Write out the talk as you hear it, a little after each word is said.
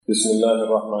بسم الله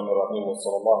الرحمن الرحيم،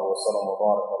 وصلى الله وسلم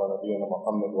وبارك على نبينا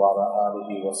محمد وعلى آله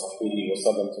وصحبه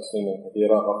وسلم تسليما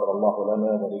كثيرا. غفر الله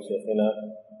لنا ولشيخنا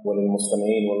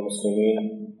وللمستمعين والمسلمين.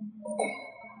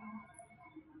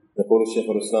 يقول الشيخ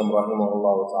الإسلام رحمه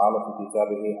الله تعالى في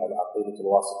كتابه العقيدة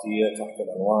الواسطية تحت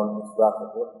العنوان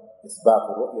إثبات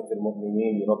رؤية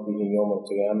المؤمنين لربهم يوم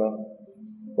القيامة،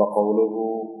 وقوله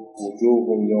وجوه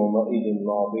يومئذ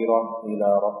ناظرة إلى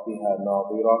ربها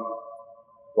ناظرة،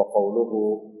 وقوله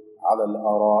على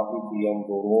الأرائك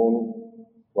ينظرون،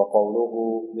 وقوله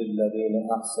للذين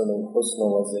أحسنوا الحسن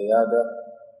وزيادة،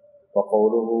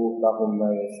 وقوله لهم ما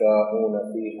يشاءون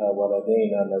فيها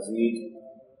ولدينا مزيد.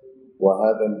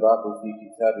 وهذا الباب في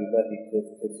كتاب الله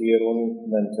كثير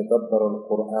من تدبر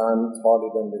القرآن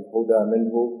طالبا للهدى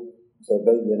منه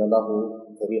تبين له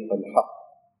طريق الحق.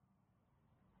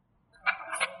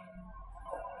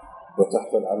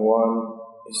 وتحت العنوان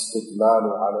استدلال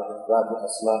على إثبات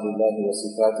أسماء الله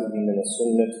وصفاته من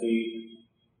السنة،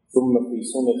 ثم في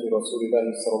سنة رسول الله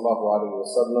صلى الله عليه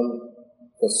وسلم،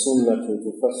 فالسنة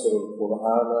تفسر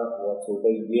القرآن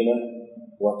وتبينه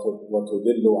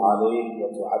وتدل عليه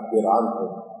وتعبر عنه،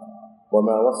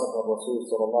 وما وصف الرسول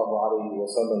صلى الله عليه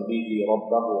وسلم به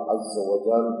ربه عز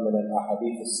وجل من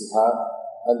الأحاديث الصحاح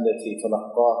التي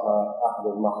تلقاها أهل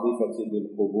المعرفة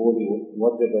بالقبول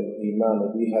وجب الإيمان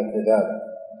بها كذلك.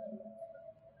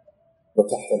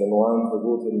 وتحت العنوان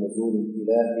ثبوت النزول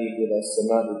الإلهي إلى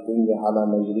السماء الدنيا على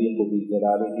ما يليق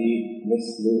بجلاله،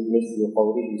 مثل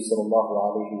قوله صلى الله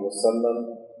عليه وسلم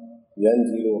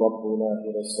ينزل ربنا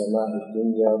إلى السماء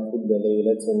الدنيا كل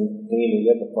ليلة حين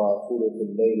يبقى ثلث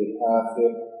الليل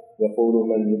الآخر، يقول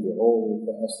من يدعوني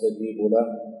فأستجيب له،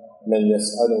 من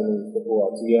يسألني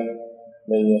فأعطيه،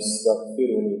 من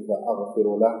يستغفرني فأغفر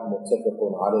له، متفق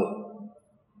عليه.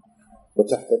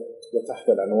 وتحت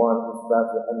العنوان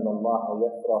إثبات أن الله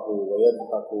يفرح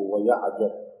ويضحك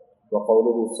ويعجب،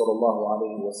 وقوله صلى الله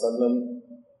عليه وسلم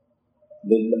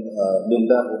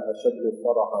لله أشد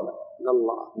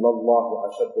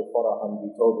فرحا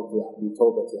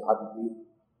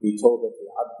بتوبة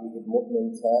عبده المؤمن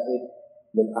تائب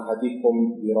من أحدكم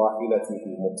براحلته،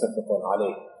 متفق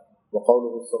عليه.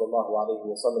 وقوله صلى الله عليه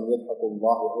وسلم يضحك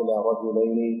الله إلى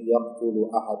رجلين يقتل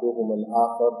أحدهما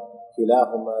الآخر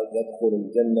كلاهما يدخل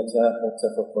الجنة،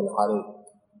 متفق عليه.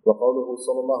 وقوله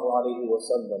صلى الله عليه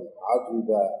وسلم عجب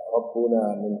ربنا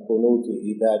من قنوت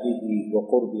عباده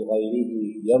وقرب غيره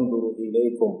ينظر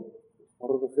إليكم.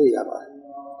 قرب غيره.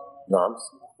 نعم.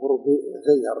 قرب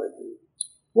غيره.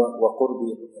 وقرب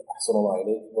أحسن الله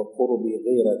إليك. وقرب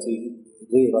غيرته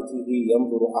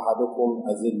ينظر أحدكم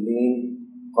أذلين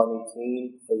قنيتين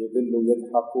فيذل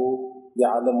يضحك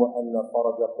يعلم أن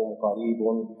فرجكم قريب،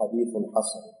 حديث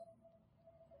حسن.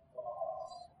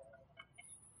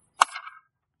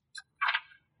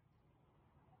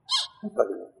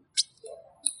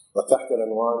 وتحت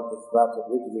العنوان إثبات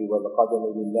الرجل والقدم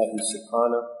لله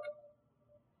سبحانه،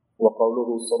 وقوله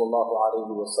صلى الله عليه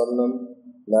وسلم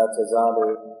لا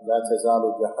تزال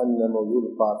جهنم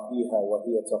يلقى فيها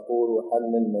وهي تقول هل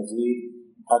من مزيد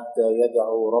حتى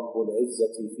يدعو رب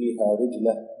العزة فيها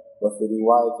رجله، وفي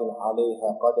رواية عليها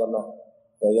قدمه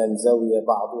فينزوي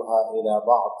بعضها إلى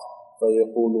بعض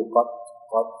فيقول قد،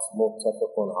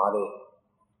 متفق عليه.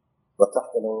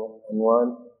 وتحت العنوان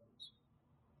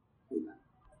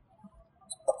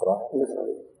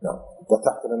نعم.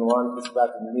 وتحت العنوان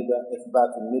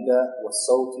إثبات الندى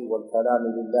والصوت والكلام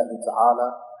لله تعالى،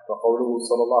 وقوله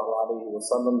صلى الله عليه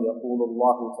وسلم يقول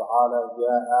الله تعالى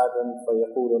يا آدم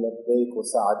فيقول لبيك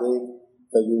وسعديك،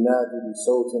 فينادي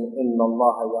بصوت إن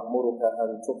الله يأمرك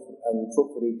أن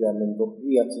تخرج من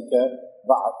ذريتك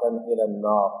بعثا إلى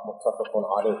النار، متفق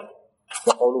عليه.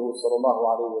 وقوله صلى الله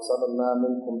عليه وسلم ما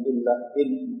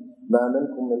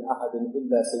منكم من أحد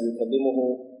إلا سيكلمه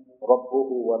ربه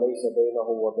وليس بينه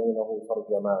وبينه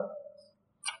ترجمان.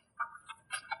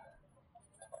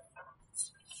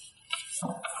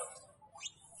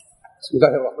 بسم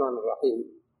الله الرحمن الرحيم.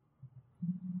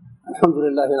 الحمد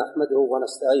لله نحمده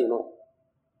ونستعينه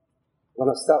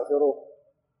ونستغفره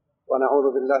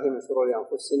ونعوذ بالله من شرور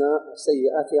أنفسنا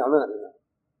وسيئات أعمالنا،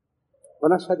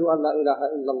 ونشهد أن لا إله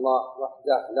إلا الله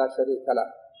وحده لا شريك له،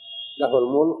 له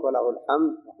الملك وله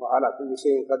الحمد وهو على كل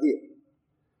شيء قدير،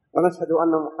 ونشهد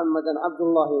أن محمدا عبد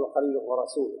الله وخليله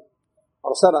ورسوله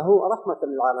أرسله رحمة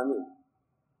للعالمين،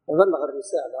 فبلغ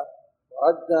الرسالة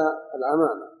وأدى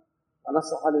الأمانة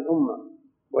ونصح للأمة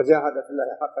وجاهد في الله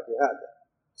حق جهاده،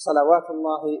 صلوات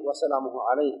الله وسلامه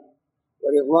عليه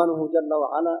ورضوانه جل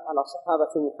وعلا على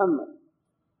صحابة محمد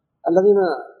الذين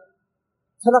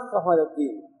تلقوا هذا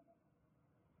الدين،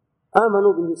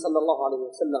 آمنوا به صلى الله عليه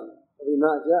وسلم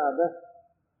وبما جاء به،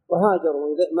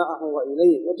 وهاجروا معه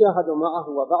وإليه وجاهدوا معه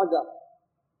وبعده،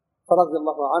 فرضي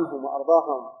الله عنهم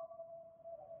وأرضاهم.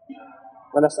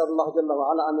 ونسأل الله جل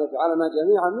وعلا أن يجعلنا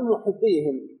جميعا من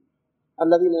محبيهم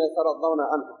الذين يترضون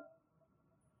عنهم.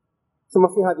 ثم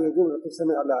في هذه الجمل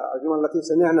التي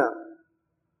سمعنا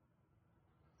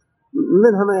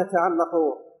منها ما يتعلق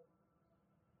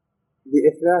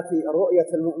بإثبات رؤية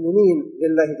المؤمنين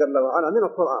لله جل وعلا من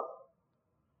القرآن.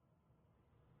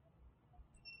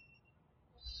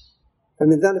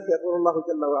 فمن ذلك يقول الله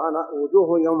جل وعلا: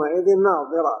 وجوه يومئذ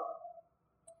ناظرة.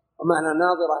 ومعنى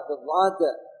ناظرة بالضاد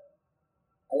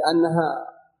أي أنها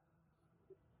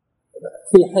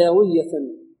في حيوية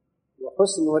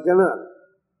وحسن وجمال،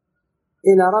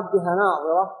 إلى ربها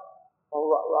ناظرة،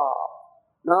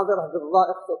 وناظرة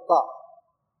بالضاء اختصاص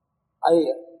أي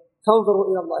تنظر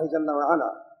إلى الله جل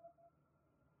وعلا.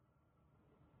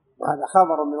 وهذا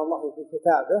خبر من الله في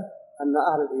كتابه أن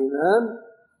أهل الإيمان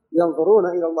ينظرون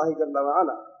إلى الله جل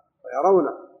وعلا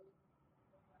ويرونه.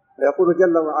 ويقول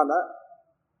جل وعلا: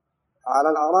 على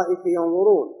الأرائك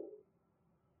ينظرون،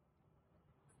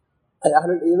 أي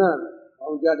أهل الإيمان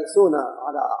وهم جالسون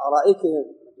على أرائكهم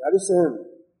مجالسهم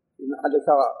في محل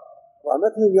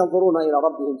كرامتهم ينظرون إلى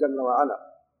ربهم جل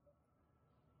وعلا.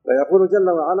 ويقول جل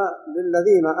وعلا: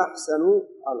 للذين أحسنوا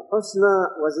الحسنى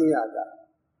وزيادة.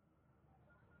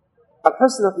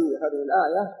 الحسنى في هذه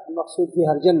الآية المقصود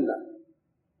فيها الجنة.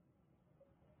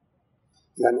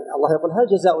 يعني الله يقول: هل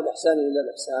جزاء الإحسان إلا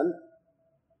الإحسان؟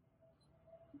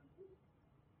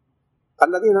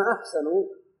 الذين أحسنوا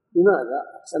بماذا؟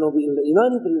 أحسنوا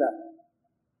بالإيمان بالله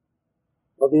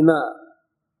وبما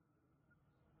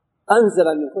أنزل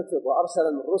من كتب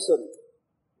وأرسل من رسل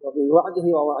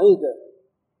وبوعده ووعيده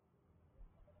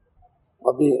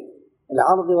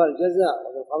وبالعرض والجزاء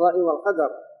وبالقضاء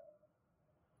والقدر.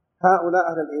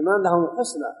 هؤلاء أهل الإيمان لهم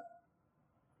الحسنى،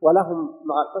 ولهم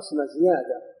مع الحسنى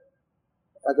زيادة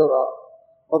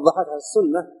وضحتها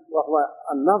السنة، وهو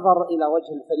النظر إلى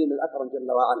وجه الكريم الأكرم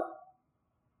جل وعلا.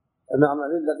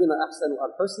 بمعنى للذين أحسنوا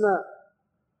الحسنى،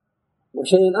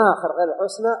 وشيء آخر غير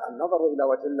الحسنى النظر إلى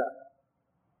وجه الله.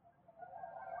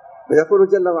 ويقول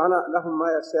جل وعلا: لهم ما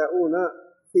يشاءون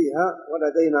فيها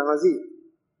ولدينا مزيد.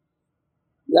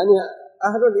 يعني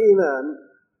أهل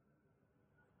الإيمان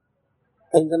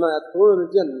عندما يدخلون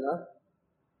الجنة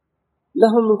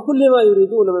لهم من كل ما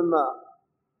يريدون مما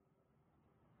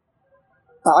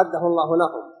أعده الله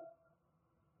لهم،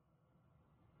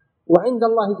 وعند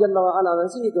الله جل وعلا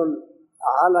مزيد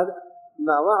على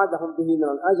ما وعدهم به من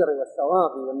الأجر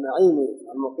والثواب والنعيم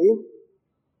المقيم،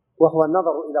 وهو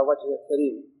النظر إلى وجهه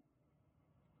الكريم.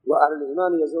 وأهل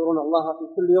الإيمان يزورون الله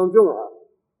في كل يوم جمعة.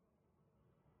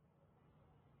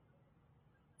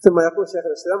 ثم يقول شيخ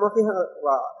الإسلام: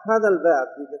 وهذا الباب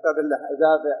في كتاب الله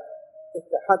باب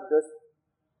التحدث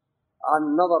عن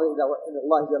النظر إلى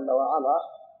الله جل وعلا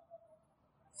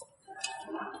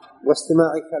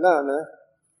واستماع كلامه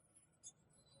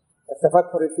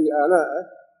والتفكر في آلائه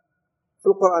في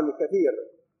القرآن كثير.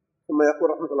 ثم يقول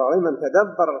رحمة الله عليه: من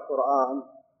تدبر القرآن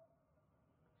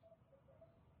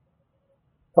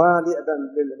طالبا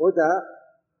للهدى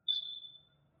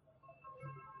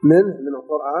من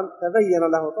القرآن تبين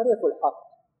له طريق الحق.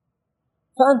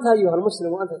 فأنت أيها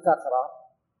المسلم وأنت تقرأ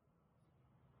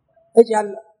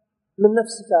اجعل من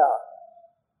نفسك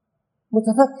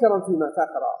متفكرا فيما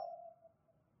تقرأ.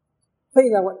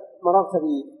 فإذا مررت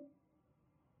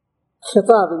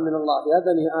بخطاب من الله: يا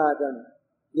بني آدم،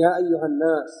 يا أيها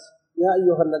الناس، يا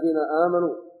أيها الذين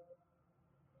آمنوا،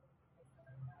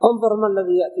 انظر ما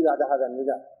الذي يأتي بعد هذا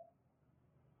النداء.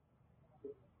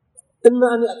 إما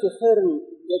أن يأتي خير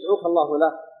يدعوك الله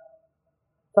له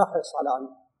فاحرص على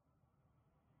أن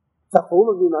تقوم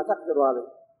بما تقدر عليه،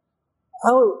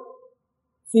 أو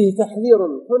فيه تحذير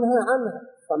تنهى عنه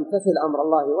فامتثل أمر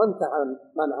الله وانتهى عن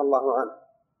ما نهى الله عنه.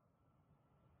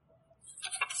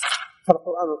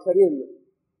 فالقرآن الكريم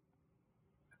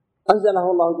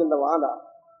أنزله الله جل وعلا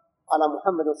على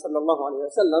محمد صلى الله عليه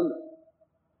وسلم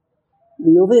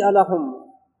ليضيء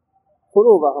لهم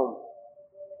قلوبهم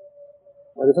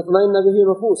ولتطمئن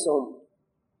به نفوسهم.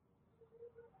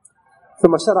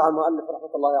 ثم شرع المؤلف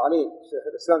رحمة الله عليه شيخ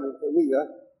الإسلام ابن تيمية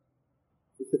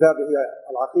في كتابه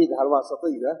العقيدة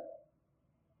الواسطية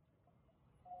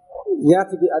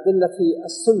يأتي بأدلة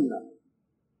السنة،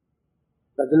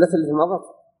 الأدلة التي مضت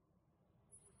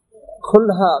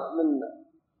كلها من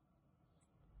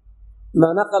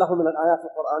ما نقله من الآيات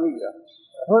القرآنية.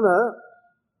 هنا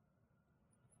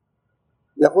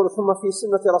يقول: ثم في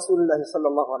سنة رسول الله صلى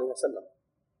الله عليه وسلم.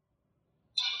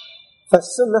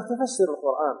 فالسنة تفسر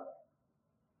القرآن.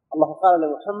 الله قال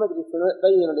لمحمد: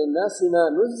 لتبين للناس ما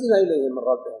نزل إليهم من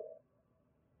ربهم.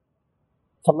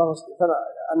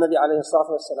 النبي عليه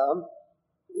الصلاة والسلام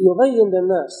يبين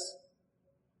للناس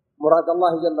مراد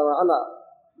الله جل وعلا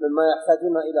مما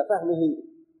يحتاجون إلى فهمه،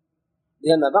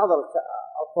 لأن بعض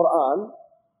القرآن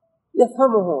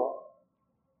يفهمه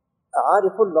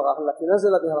عارف اللغة التي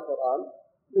نزل بها القرآن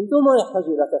من دون ما يحتاج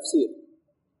إلى تفسير.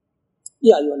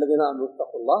 يا أيها الذين آمنوا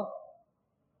اتقوا الله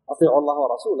أطيعوا الله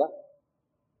ورسوله،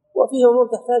 وفيه أمور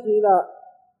تحتاج إلى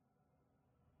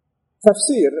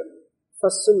تفسير،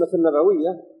 فالسنة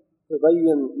النبوية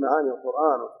تبين معاني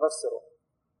القرآن وتفسره.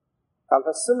 قال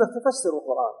فالسنة تفسر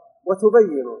القرآن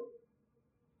وتبين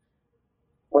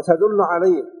وتدل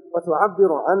عليه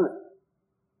وتعبر عنه،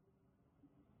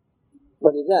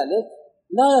 ولذلك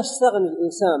لا يستغني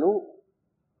الإنسان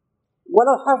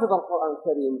ولو حافظ القرآن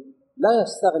الكريم لا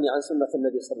يستغني عن سنة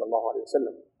النبي صلى الله عليه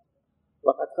وسلم.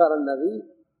 وقد قال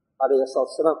النبي عليه الصلاة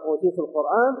والسلام أوتيت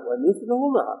القرآن ومثله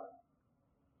معه.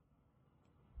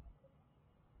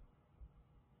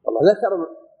 الله ذكر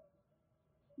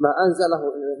ما أنزله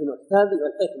إليه من الكتاب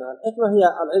والحكمة. الحكمة هي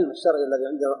العلم الشرعي الذي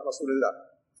عند رسول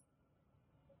الله.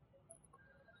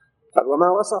 قال وما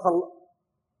وصف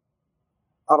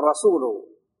الرسول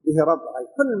به رب، أي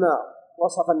كل ما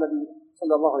وصف النبي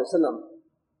صلى الله عليه وسلم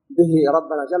به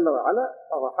ربنا جل وعلا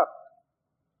فهو حق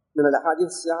من الأحاديث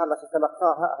الصحيحة التي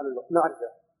تلقاها أهل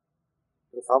المعرفة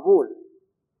القبول.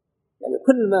 يعني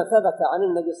كل ما ثبت عن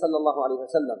النبي صلى الله عليه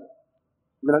وسلم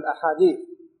من الأحاديث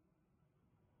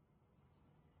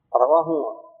رواه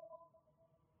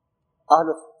أهل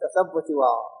التثبت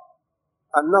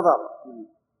والنظر من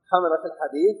حملة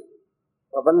الحديث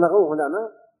وبلغوه لنا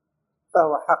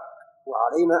فهو حق،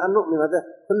 وعلينا أن نؤمن به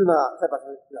كل ما ثبت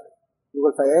ذلك.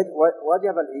 يقول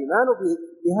وجب الإيمان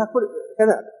بها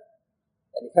كذلك،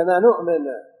 يعني كما نؤمن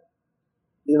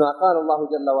بما قال الله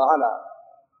جل وعلا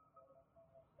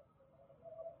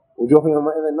وجوه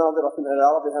يومئذ ناظرة إلى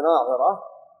ربها ناظرة،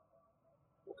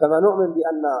 وكما نؤمن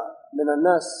بأن من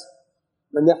الناس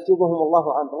من يحجبهم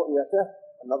الله عن رؤيته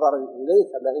النظر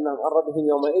إليه كلا إنهم عن ربهم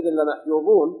يومئذ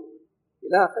لمحجوبون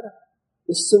إلى آخره.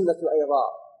 السنة أيضا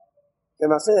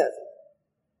كما سيأتي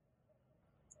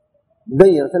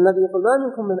بيّنت النبي يقول ما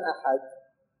منكم من أحد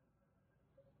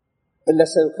إلا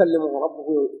سيكلمه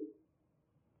ربه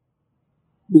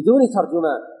بدون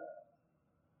ترجمان.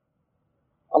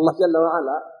 الله جل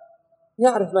وعلا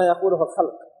يعرف ما يقوله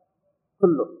الخلق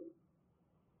كله،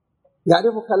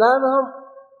 يعرف كلامهم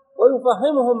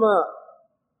ويفهمهم ما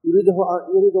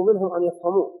يريد منهم أن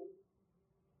يفهموه.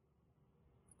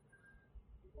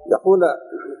 يقول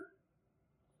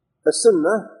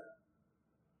السنة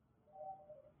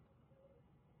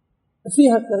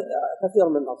فيها كثير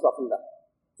من أوصاف الله،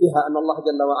 فيها أن الله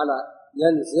جل وعلا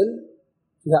ينزل،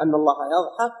 فيها أن الله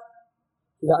يضحك،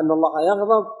 فيها أن الله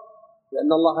يغضب، فيها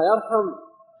أن الله يرحم،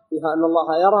 فيها أن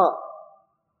الله يرى.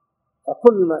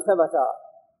 فكل ما ثبت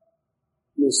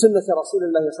من سنة رسول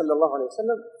الله صلى الله عليه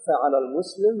وسلم فعلى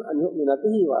المسلم أن يؤمن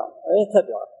به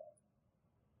ويتبعه.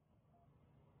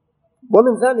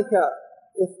 ومن ذلك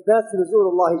إثبات نزول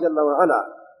الله جل وعلا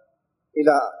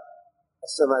إلى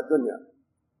السماء الدنيا.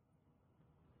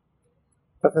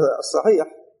 ففي الصحيح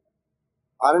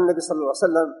عن النبي صلى الله عليه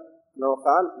وسلم أنه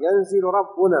قال ينزل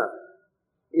ربنا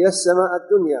إلى السماء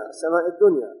الدنيا سماء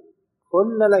الدنيا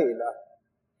كل ليلة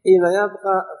حين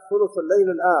يبقى ثلث الليل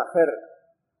الآخر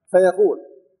فيقول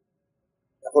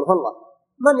الله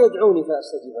من يدعوني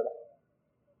فأستجيب له.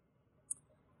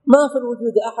 ما في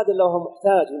الوجود أحد إلا وهو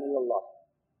محتاج إلى الله.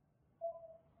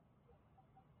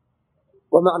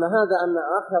 ومعنى هذا أن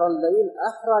آخر الليل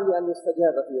أحرى لأن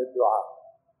يستجاب فيه الدعاء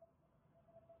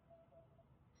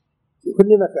في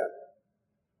كل مكان.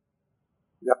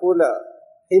 يقول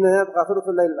حين يبقى ثلث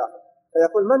الليل الآخر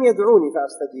فيقول من يدعوني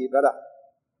فأستجيب له،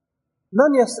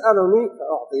 من يسألني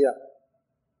فأعطيه،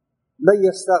 من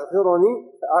يستغفرني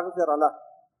فأغفر له.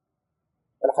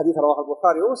 الحديث رواه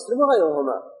البخاري ومسلم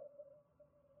وغيرهما.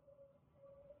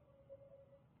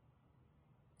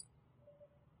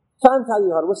 فأنت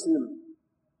أيها المسلم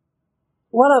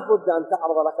ولا بد أن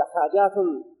تعرض لك حاجات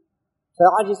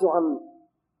تعجز عن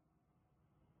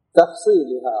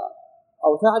تفصيلها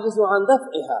أو تعجز عن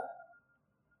دفعها.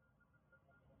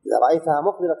 إذا رأيتها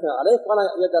مقبلة عليك ولا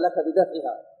يد لك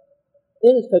بدفعها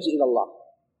التجئ إلى الله.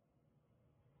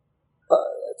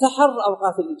 تحر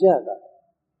أوقات الإجابة،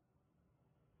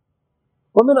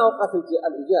 ومن أوقات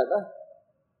الإجابة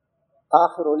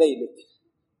آخر ليلك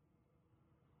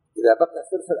إذا بقى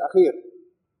الثلث الأخير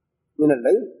من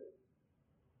الليل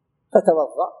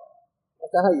فتوضأ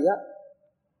وتهيأ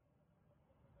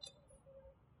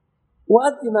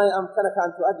وأدي ما أمكنك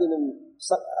أن تؤدي من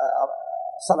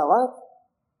صلوات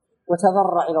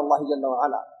وتضرع إلى الله جل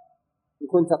وعلا. إن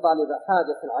كنت طالب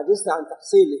حاجة عجزت عن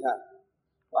تحصيلها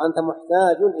وأنت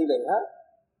محتاج إليها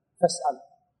فاسأل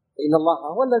فإن الله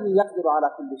هو الذي يقدر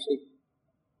على كل شيء.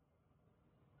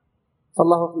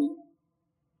 فالله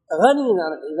غني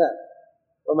عن العباد،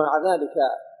 ومع ذلك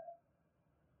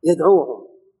يدعوهم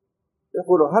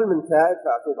يقول هل من تائب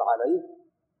فأتوب عليه،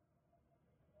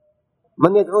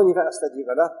 من يدعوني فأستجيب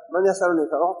له، من يسألني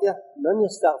فأعطيه، من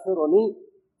يستغفرني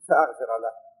فأغفر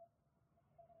له.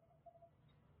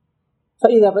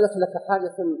 فإذا بدت لك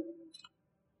حاجة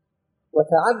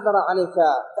وتعذر عليك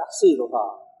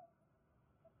تحصيلها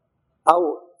أو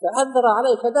تعذر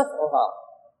عليك دفعها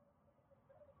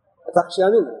وتخشى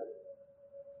منها،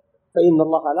 فإن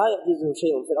الله لا يعجزه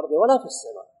شيء في الأرض ولا في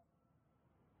السماء.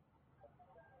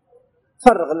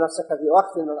 فرغ نفسك في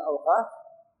وقت من الأوقات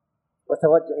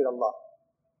وتوجه إلى الله.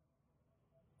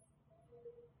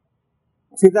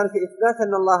 في ذلك إثبات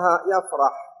أن الله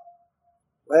يفرح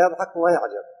ويضحك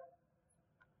ويعجب.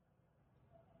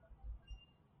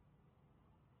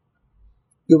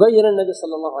 يبين النبي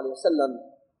صلى الله عليه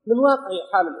وسلم من واقع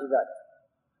حال العباد،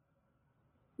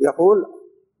 يقول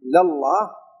لله،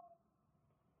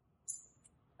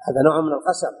 هذا نوع من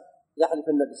القسم، يحلف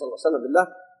النبي صلى الله عليه وسلم بالله،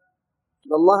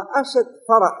 لله أشد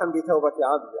فرحا بتوبة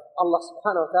عبده. الله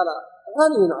سبحانه وتعالى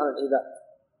غني عن العباد،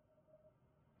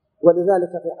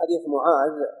 ولذلك في حديث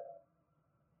معاذ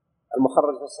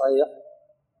المخرج في الصحيح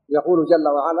يقول جل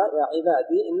وعلا يا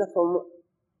عبادي إنكم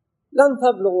لن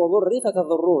تبلغوا ضري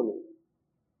فتضروني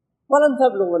ولن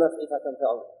تبلغوا نفعي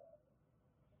فتنفعوني.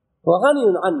 هو غني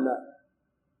عنا،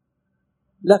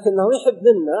 لكنه يحب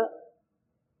منا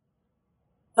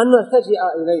أن نلتجئ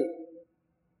إليه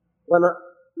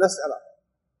ونسأله.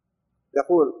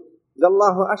 يقول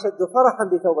لله أشد فرحا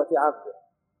بتوبة عبده.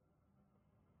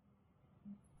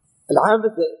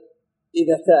 العبد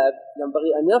إذا تاب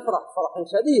ينبغي أن يفرح فرحا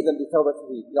شديدا بتوبته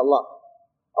إلى الله.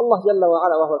 الله جل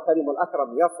وعلا وهو الكريم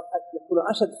الأكرم يكون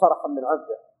أشد فرحا من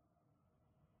عبده،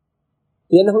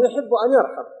 لأنه يحب أن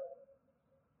يرحم.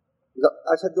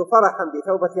 أشد فرحا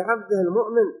بتوبة عبده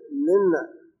المؤمن من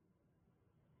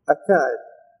التائب.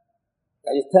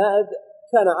 يعني التائب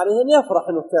كان عليه أن يفرح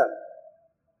أنه تاب،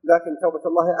 لكن توبة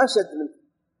الله أشد من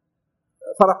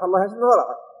فرح الله أشد من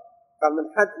فرحه. قال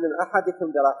من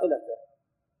أحدكم براحلته.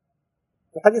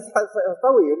 في حديث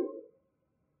طويل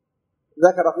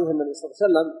ذكر فيه النبي صلى الله عليه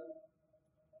وسلم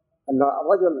أن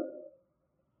الرجل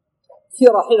في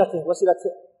راحلته وسيلة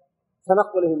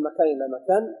تنقله من مكان إلى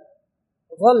مكان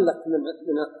ظلت من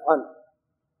عنه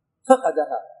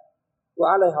فقدها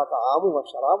وعليها طعامه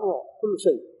وشرابه وكل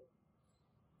شيء،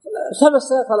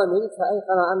 تمسك لم يجد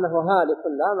فأيقن أنه هالك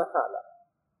لا محالة،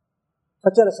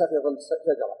 فجلس في ظل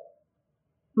شجرة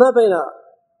ما بين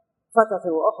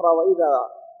فترة وأخرى وإذا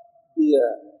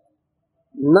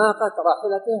بناقة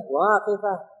راحلته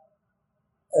واقفة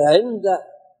عنده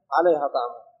عليها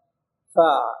طعام،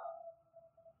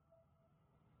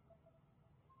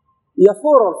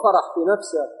 فيفور الفرح في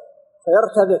نفسه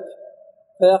فيرتبك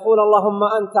فيقول اللهم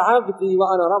أنت عبدي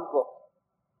وأنا ربك.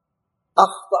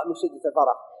 أخطأ من شدة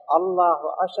الفرح. الله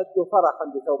أشد فرحا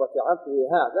بتوبة عبده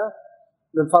هذا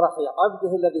من فرح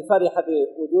عبده الذي فرح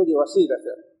بوجود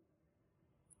وسيلته.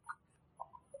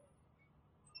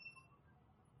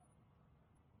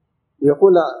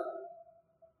 يقول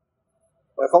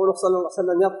ويقول صلى الله عليه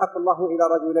وسلم يضحك الله إلى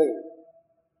رجلين،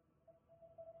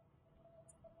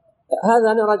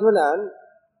 هذان رجلان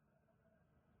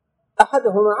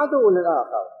أحدهما عدو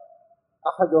للآخر،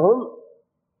 أحدهم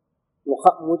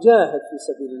مجاهد في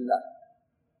سبيل الله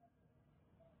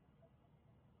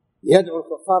يدعو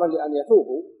الكفار لأن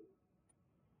يتوبوا،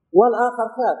 والآخر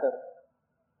كافر،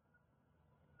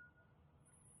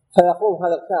 فيقوم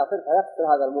هذا الكافر فيقتل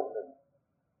هذا المؤمن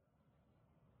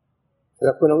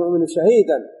فيكون المؤمن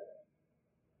شهيدا.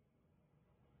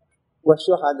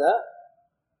 والشهداء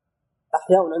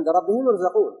أحياء عند ربهم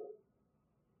يرزقون.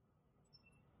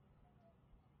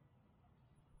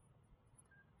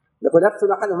 يقول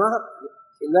يقتل أحدهما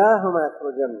كلاهما يدخل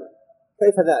الجنة.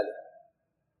 كيف ذلك؟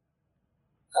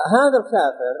 هذا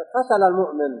الكافر قتل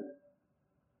المؤمن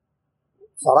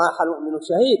فراح المؤمن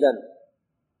شهيدا،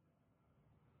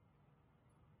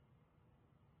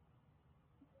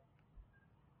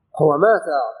 هو مات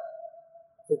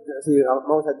في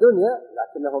موت الدنيا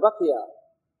لكنه بقي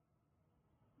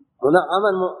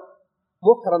منعما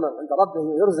مكرما عند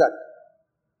ربه يرزق،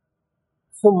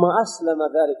 ثم أسلم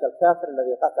ذلك الكافر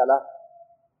الذي قتله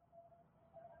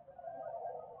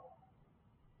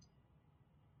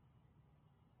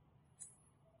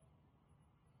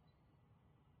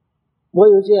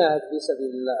ويجاهد في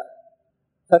سبيل الله،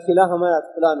 فكلاهما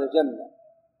يدخلان الجنة.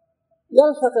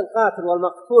 يلتقي القاتل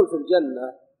والمقتول في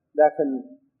الجنة،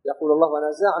 لكن يقول الله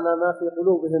ونزعنا ما في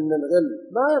قلوبهم من غل،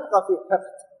 ما يبقى في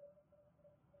حقد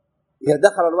إذا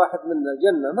دخل الواحد من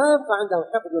الجنة ما يبقى عنده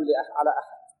حقد على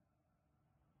أحد،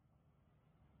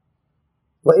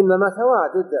 وإنما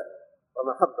توادد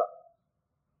ومحبة.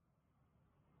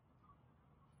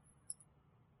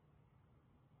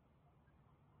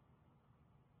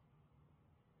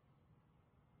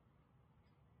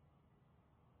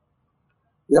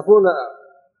 يقول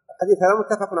الحديث هذا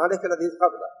متفق عليه الذي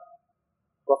قبله،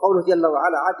 وقوله جل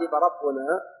وعلا: عجب ربنا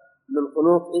من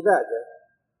قنوط عباده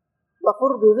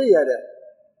وقرب ضيله،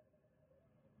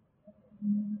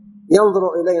 ينظر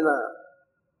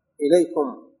إليكم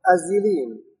أزلين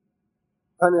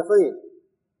قنطين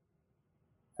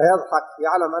فيضحك،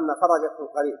 يعلم أن فرجكم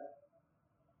قريب.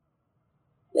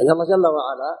 يعني الله جل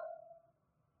وعلا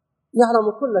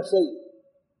يعلم كل شيء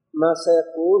ما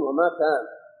سيكون وما كان،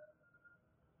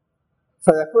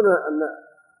 فيكون أن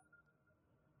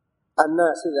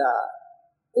الناس إذا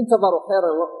انتظروا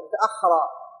خيرا وتأخر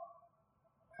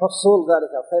حصول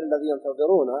ذلك الخير الذي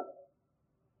ينتظرونه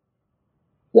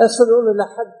يصلون إلى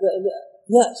حد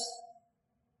اليأس،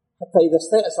 حتى إذا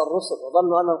استيأس الرسل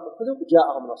وظنوا أنهم قد كذبوا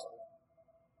جاءهم نصر،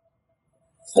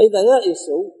 فإذا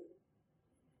يأسوا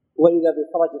وإذا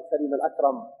بفرج الكريم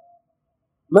الأكرم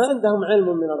ما عندهم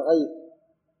علم من الغيب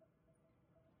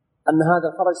أن هذا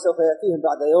الفرج سوف يأتيهم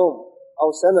بعد يوم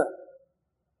أو سنة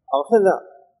أو كذا،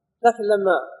 لكن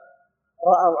لما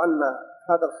رأوا أن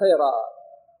هذا الخير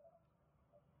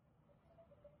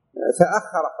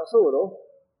تأخر حصوله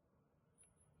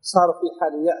صاروا في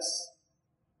حال يأس.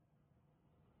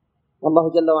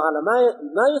 والله جل وعلا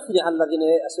ما يثني على الذين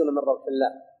يأسون من روح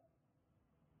الله،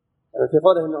 يعني في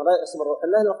قوله إنه لا يأس من روح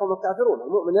الله إلا قوم كافرون.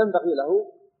 المؤمن ينبغي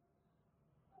له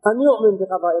أن يؤمن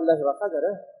بقضاء الله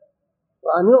وقدره،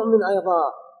 وأن يؤمن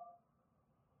أيضا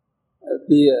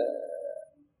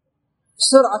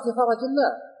بسرعة فرج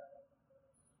الله،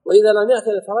 وإذا لم يأتي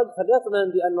الفرج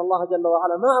فليطمئن بأن الله جل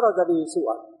وعلا ما أراد به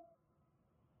سوءا.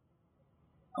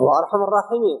 هو أرحم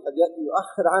الراحمين، قد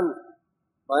يؤخر عنه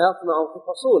ما يطمع في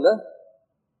حصوله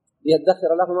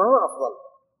ليدخر له ما هو أفضل.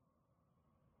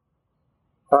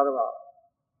 قال الله: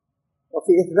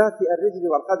 وفي إثبات الرجل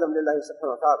والقدم لله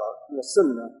سبحانه وتعالى من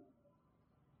السنة،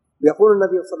 يقول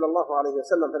النبي صلى الله عليه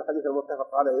وسلم في الحديث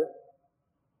المتفق عليه: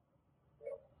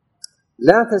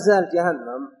 لا تزال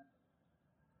جهنم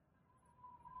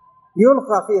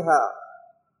يلقى فيها،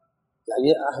 يعني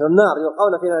أهل النار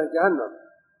يلقون في نار جهنم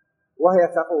وهي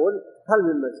تقول: هل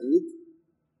من مزيد؟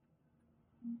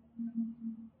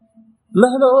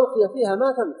 مهما ألقي فيها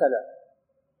ما تمتلأ،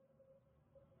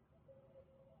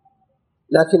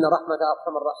 لكن رحمة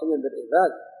أرحم الراحمين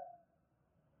بالعباد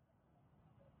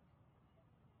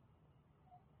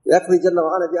يقضي جل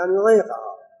وعلا بأن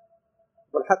يضيقها،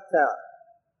 بل حتى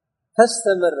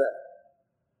تستمر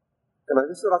كما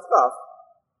في سورة قاف،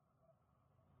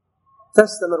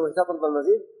 تستمر وتطلب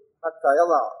المزيد حتى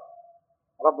يضع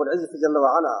رب العزة جل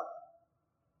وعلا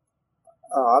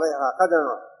عليها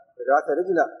قدمه برواية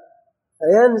رجله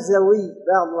فينزوي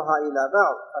بعضها إلى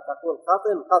بعض فتقول قط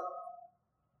قط،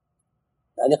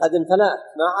 يعني قد امتلأت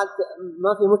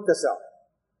ما في متسع.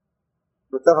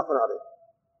 متفق عليه.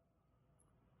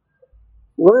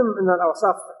 ومن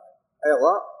الأوصاف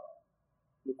أيضا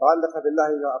متعلقة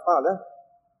بالله وأفعاله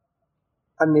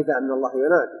النداء من الله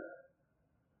ينادي.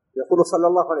 يقول صلى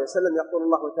الله عليه وسلم: يقول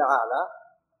الله تعالى: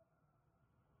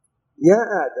 يا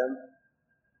آدم،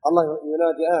 الله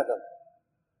ينادي آدم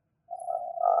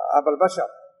أبا البشر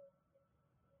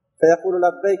فيقول: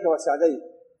 لبيك وسعديك،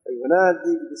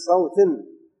 فينادي بصوت: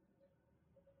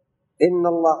 إن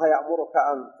الله يأمرك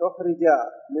أن تخرج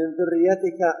من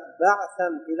ذريتك بعثا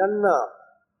إلى النار.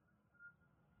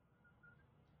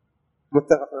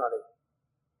 متفق عليه.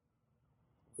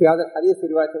 في هذا الحديث في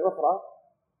رواية أخرى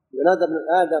ينادى ابن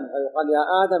آدم فيقال: يا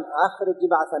آدم أخرج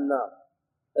بعث النار،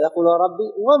 فيقول: يا ربي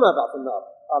وما بعث النار؟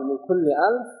 قال: من كل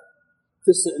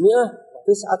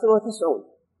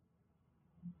 1999.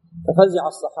 ففزع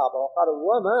الصحابة وقالوا: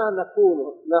 وما نكون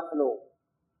نحن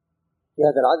في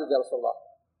هذا العدد يا رسول الله؟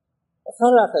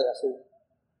 فلا تيأسوا،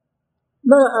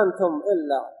 ما أنتم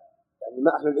إلا يعني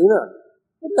ما أهل الإيمان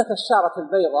إلا كالشعرة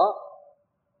البيضاء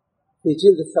في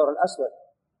جلد الثور الأسود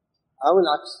أو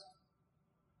العكس.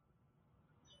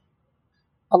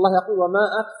 الله يقول: وما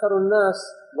أكثر الناس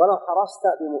ولو حرصت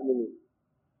بمؤمنين.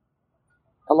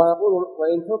 الله يقول: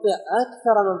 وإن تطع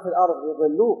أكثر من في الأرض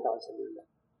يضلوك عن سبيل الله.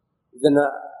 إذن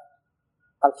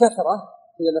الكثرة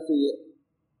هي التي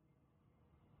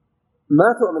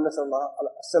ما تؤمن، نسأل الله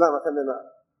السلامة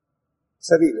لنا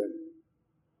سبيلا.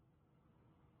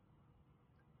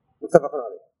 متفق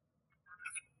عليه.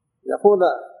 يقول: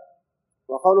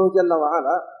 وقوله جل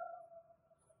وعلا: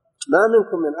 ما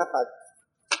منكم من أحد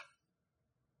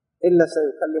إلا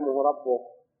سيكلمه ربه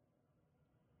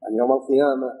أن يوم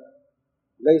القيامة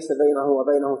ليس بينه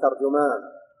وبينه ترجمان.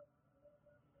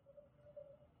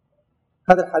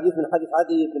 هذا الحديث من حديث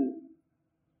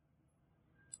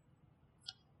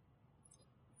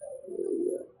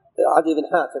عدي بن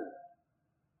حاتم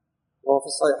وهو في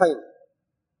الصحيحين،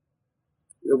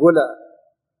 يقول: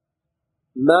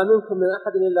 ما منكم من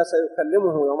أحد إلا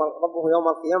سيكلمه ربه يوم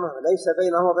القيامة ليس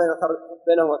بينه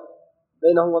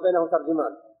وبينه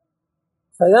ترجمان،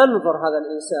 فينظر هذا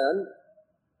الإنسان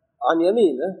عن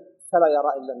يمينه فلا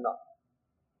يرى إلا النار،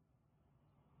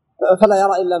 فلا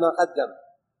يرى إلا ما قدم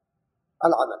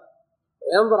العمل،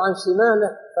 وينظر عن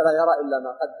شماله فلا يرى إلا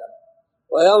ما قدم،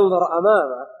 وينظر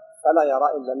أمامه فلا يرى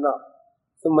إلا النار.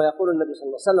 ثم يقول النبي صلى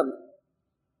الله عليه وسلم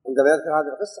عندما يذكر هذه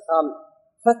القصة قال: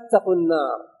 فاتقوا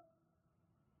النار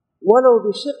ولو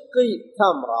بشق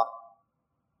تمرة،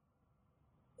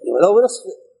 يعني ولو بنصف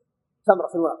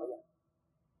تمرة واحدة،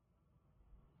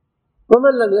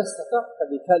 ومن لم يستطع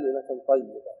فبكلمة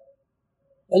طيبة،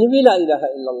 يعني بلا إله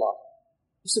إلا الله،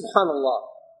 سبحان الله،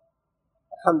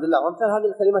 الحمد لله، وامثال هذه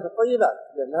الكلمات الطيبات،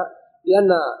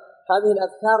 لأن هذه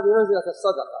الأذكار بمنزلة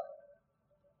الصدقة.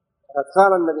 فقد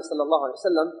قال النبي صلى الله عليه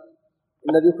وسلم: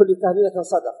 إن بكل تهليلة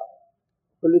صدقة،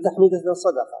 كل تحميدة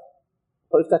صدقة،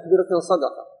 كل تكبيرة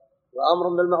صدقة، وأمر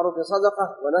بالمعروف صدقة،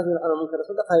 ونهي عن المنكر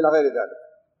صدقة، إلى غير ذلك.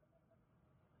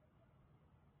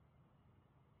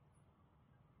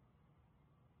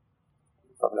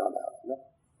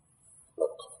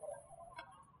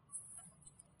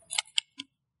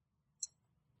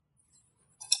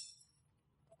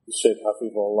 Shaykh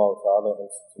Hafizahullah Ta'ala, in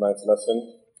tonight's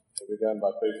lesson, we began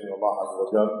by praising Allah Azza wa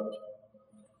Jal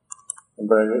and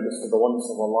bearing witness to the oneness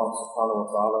of Allah Subhanahu wa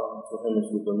Ta'ala. To Him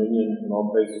is the dominion and all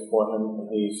praises for Him, and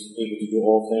He is able to do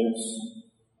all things.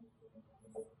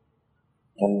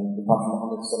 And the Prophet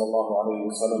Muhammad Sallallahu Alaihi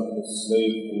Wasallam, His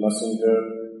slave and messenger,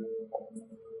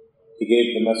 He gave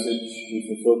the message, He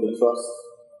fulfilled the trust,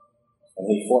 and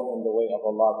He fought in the way of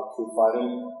Allah the true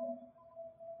fighting.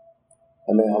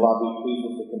 And may Allah be pleased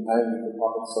with the companions of the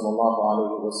Prophet Sallallahu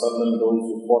Alaihi Wasallam, those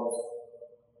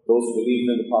who believed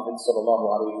in the Prophet Sallallahu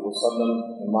Alaihi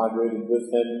Wasallam and migrated with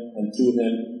him and to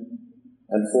him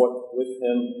and fought with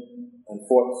him and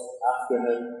fought after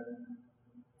him.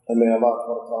 And may Allah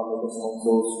make us among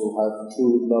those who have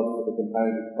true love for the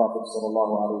companions of the Prophet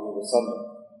Sallallahu Alaihi Wasallam.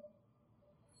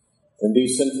 In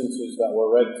these sentences that were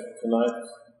read tonight,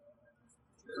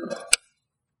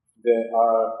 they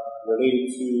are related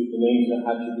to the names and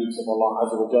attributes of Allah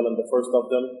Azza wa Jalla, and the first of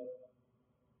them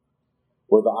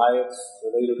were the ayats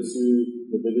related to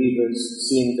the believers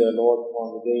seeing their Lord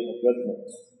on the day of judgment.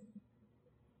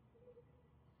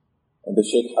 And the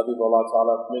Shaykh Habibullah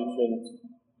Ta'ala mentioned,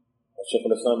 Shaykh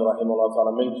al-Islam Rahimahullah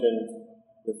Ta'ala mentioned,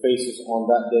 the faces on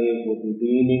that day will be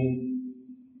beaming,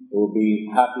 they will be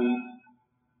happy,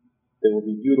 they will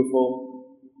be beautiful,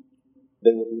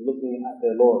 they will be looking at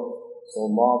their Lord. So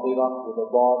Ma'adira with a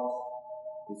dot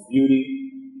is beauty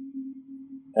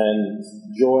and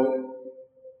joy,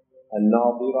 and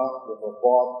Nadira with a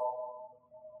dot,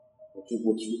 which is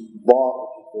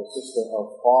the sister of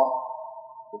Fa,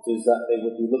 which is that they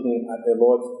would be looking at their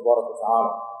Lord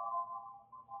Ta'ala.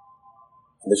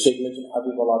 And the Shaykh mentioned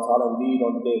Habibullah Ta'ala, indeed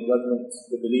on the day of judgment,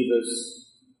 the believers,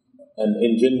 and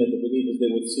in Jannah the believers,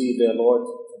 they would see their Lord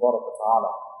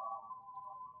Ta'ala.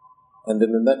 And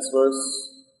in the next verse,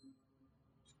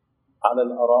 على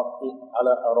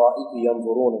الأرائك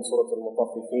ينظرون, in Surah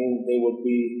Al-Mutaffifin, they would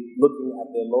be looking at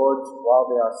their Lord while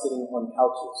they are sitting on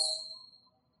couches.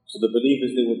 So the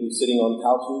believers, they would be sitting on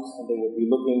couches and they would be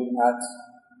looking at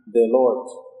their Lord.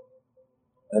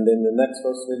 And then the next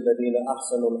verse, لِلَّذِينَ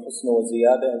أَحْسَنُوا الْحُسْنَ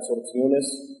وَزِيَادَةً, in Surah Yunus,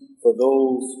 for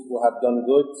those who have done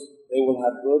good, they will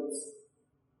have good,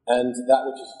 and that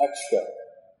which is extra.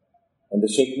 And the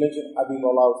Shaykh mentioned,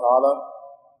 Habibullah Ta'ala,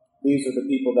 these are the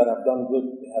people that have done good.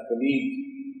 They have believed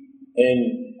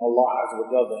in Allah Azza wa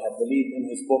Jalla. They have believed in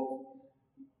His book.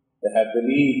 They have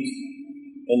believed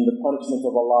in the punishment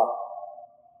of Allah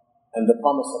and the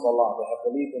promise of Allah. They have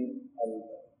believed in a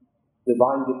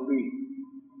divine decree.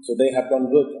 So they have done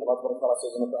good. Allah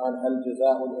says in the Quran, هَلْ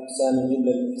جَزَاءُ الْإِحْسَانِ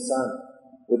إِلَّا الْإِحْسَانِ.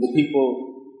 With the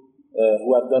people who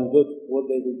have done good, would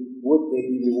they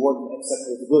be rewarded except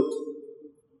with good?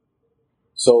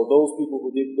 So those people who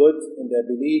did good in their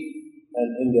belief and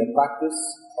in their practice,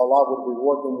 Allah would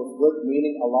reward them with good,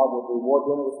 meaning Allah would reward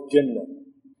them with Jannah.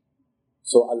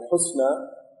 So Al-Husna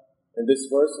in this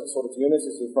verse, in Surah Yunus,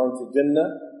 is referring to Jannah,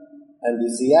 and the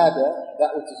Ziyada,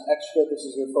 that which is extra, this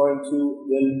is referring to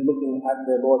them looking at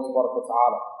their Lord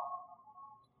Ta'ala.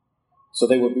 So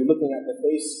they would be looking at the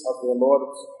face of their Lord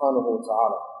Subhanahu wa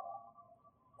Ta'ala.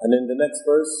 And in the next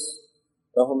verse,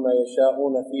 لَهُمْ مَا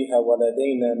يَشَاءُونَ فِيهَا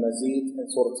وَلَدَيْنَا مَزِيدٌ in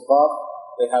Surah Qaf.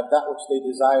 They have that which they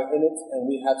desire in it, and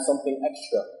we have something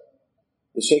extra.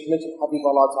 The Shaykh mentioned, Habib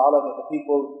Allah Ta'ala, that the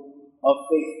people of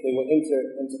faith, they will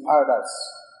enter into paradise,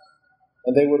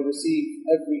 and they will receive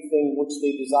everything which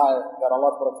they desire that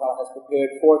Allah Ta'ala has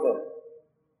prepared for them.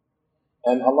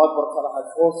 And Allah Ta'ala has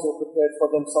also prepared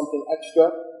for them something extra,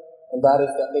 and that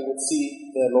is that they would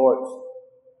see their Lord.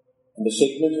 And the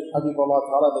Shaykh mentioned, Habib Allah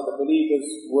Ta'ala, that the believers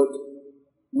would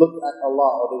look at Allah,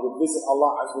 or they would visit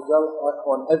Allah Azza wa Jal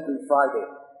on every Friday.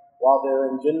 While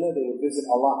they're in Jannah, they would visit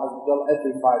Allah Azza wa Jal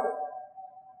every Friday.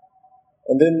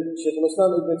 And then Shaykh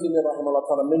al-Islam Ibn Taymiyyah rahimahullah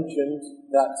ta'ala mentioned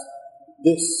that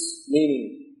this,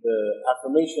 meaning the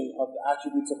affirmation of the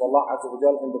attributes of Allah Azza wa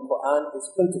Jal in the Quran, is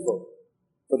plentiful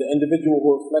for the individual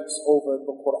who reflects over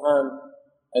the Quran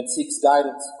and seeks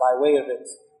guidance by way of it.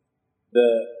 The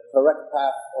correct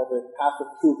path, or the path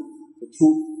of truth,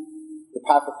 the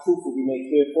path of truth will be made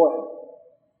clear for him.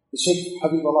 The Shaykh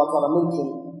Habib Allah Ta'ala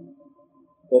mentioned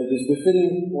that it is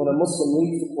befitting when a Muslim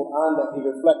reads the Quran that he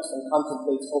reflects and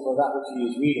contemplates over that which he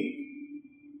is reading.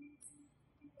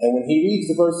 And when he reads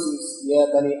the verses,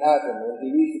 Ya Bani Adam, when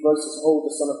he reads the verses, O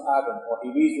the son of Adam, or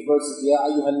he reads the verses, Ya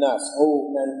Ayyuhan Nas,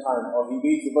 O mankind, or he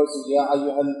reads the verses, Ya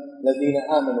Ayyuhan Ladina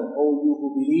Amanu, O you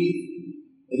who believe,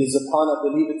 it is upon a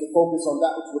believer to focus on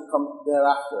that which would come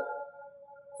thereafter.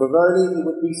 For verily it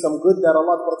would be some good that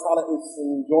Allah Ta'ala is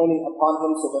enjoining upon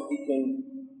him so that he can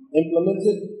implement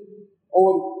it,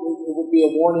 or it would be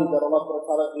a warning that Allah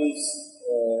Ta'ala is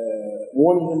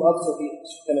warning him of so he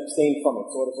can abstain from it.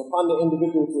 So it is upon the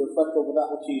individual to reflect over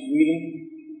that which he is reading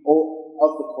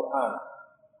of the Quran.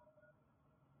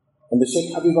 And the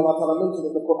Shaykh Habib Allah Ta'ala mentioned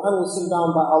that the Quran was sent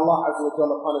down by Allah Azza wa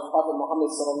Jalla upon his Prophet Muhammad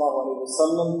sallallahu alayhi wa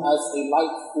sallam as a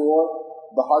light for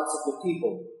the hearts of the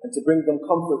people and to bring them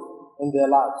comfort in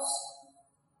their lives.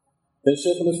 Then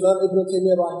Shaykh al-Islam Ibn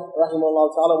Taymiyyah rahimahullah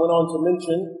ta'ala went on to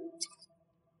mention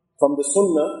from the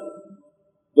Sunnah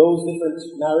those different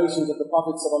narrations of the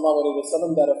Prophet sallallahu alaihi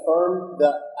wasallam that affirm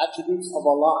the attributes of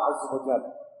Allah Azza wa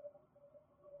Jalla.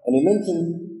 And he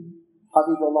mentioned,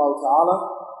 Habibullah Ta'ala,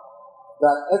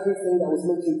 that everything that was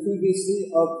mentioned previously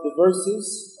of the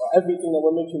verses, or everything that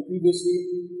were mentioned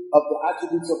previously of the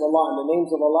attributes of Allah and the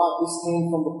names of Allah, this came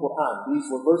from the Quran. These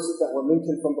were verses that were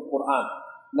mentioned from the Quran.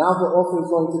 Now the author is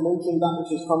going to mention that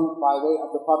which has come by way of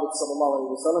the Prophet sallallahu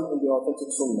alaihi wasallam in the authentic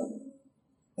Sunnah.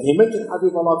 And he mentioned,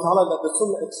 Habib Allah Ta'ala, that the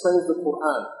Sunnah explains the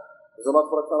Quran. As Allah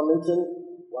Ta'ala mentioned,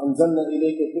 وَأَنزَلْنَا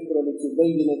إِلَيْكَ الذِّكْرَ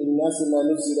لِتُبَيِّنَ لِلنَّاسِ مَا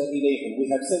نُزِّلَ إِلَيْهِمْ. We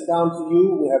have sent down to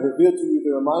you, we have revealed to you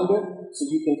the reminder, so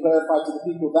you can clarify to the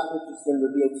people that which has been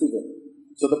revealed to them.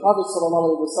 So the Prophet ﷺ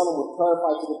would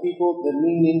clarify to the people the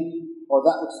meaning, or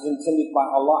that which is intended by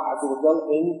Allah Azza wa Jal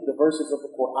in the verses of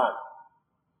the Quran.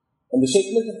 And the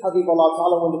Shaykh mentioned, Habib Allah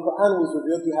Ta'ala, when the Quran was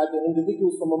revealed, you had the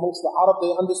individuals from amongst the Arab,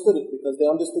 they understood it because they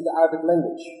understood the Arabic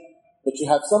language. But you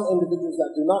have some individuals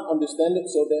that do not understand it,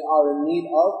 so they are in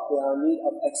need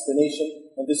of explanation,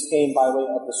 and this came by way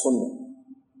of the Sunnah.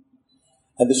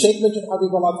 And the Shaykh mentioned,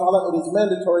 Habib Allah Ta'ala, it is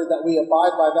mandatory that we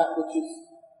abide by that which is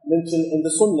mentioned in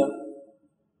the Sunnah.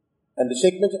 And the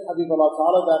Shaykh mentioned, Habib Allah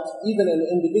Ta'ala, that even an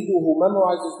individual who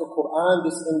memorizes the Quran,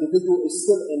 this individual is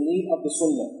still in need of the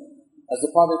Sunnah. As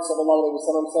the Prophet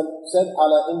ﷺ said,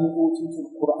 "Ala inni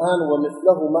utitu al-Quran wa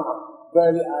mithlahu ma'a."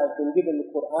 Verily, I have been given the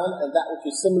Quran and that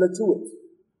which is similar to it.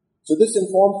 So this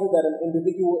informs you that an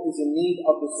individual is in need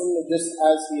of the Sunnah just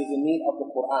as he is in need of the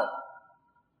Quran.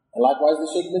 And likewise,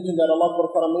 the Shaykh mentioned that Allah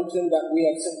mentioned that we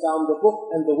have sent down the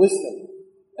book and the wisdom.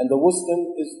 And the wisdom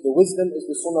is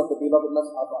the Sunnah of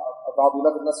our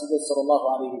beloved Messenger sallallahu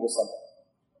alaihi wasallam.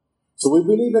 So we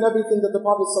believe in everything that the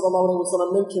Prophet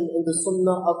ﷺ mentioned in the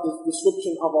Sunnah of the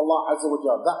description of Allah Azza wa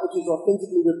Jalla, that which is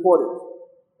authentically reported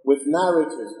with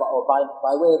narrators, or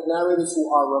by way of narrators who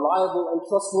are reliable and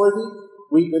trustworthy.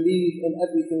 We believe in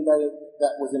everything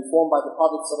that was informed by the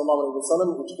Prophet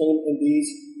ﷺ, which came in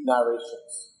these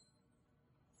narrations.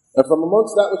 And from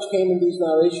amongst that which came in these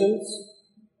narrations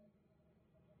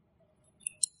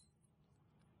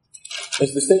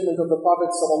is the statement of the Prophet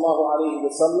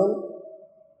ﷺ.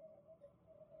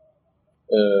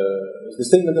 Is the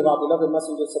statement of our beloved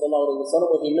Messenger sallallahu alaihi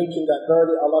wasallam, when he mentioned that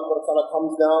verily Allah Ta'ala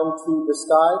comes down to the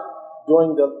sky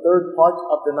during the third part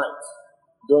of the night,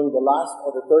 during the last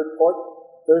or the third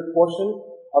portion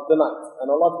of the night. And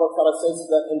Allah Ta'ala says to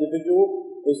that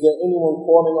individual, is there anyone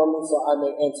calling on me so I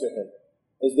may answer him?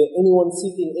 Is there anyone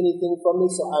seeking anything from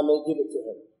me so I may give it to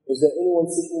him? Is there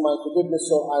anyone seeking my forgiveness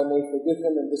so I may forgive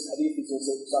him? And this hadith is in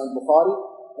Sahih Bukhari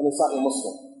and in Sahih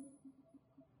Muslim.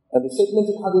 And the Shaykh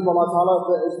mentioned, Habib Allah Ta'ala,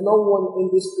 there is no one in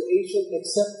this creation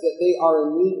except that they are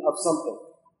in need of something.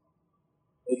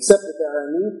 except that they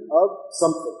are in need of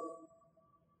something.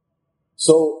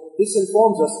 So this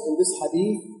informs us in this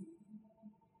hadith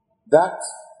that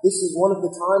this is one of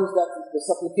the times that the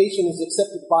supplication is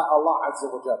accepted by Allah Azza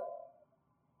wa Jalla.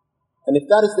 And if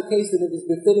that is the case, then it is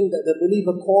befitting that the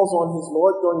believer calls on his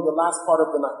Lord during the last part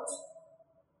of the night.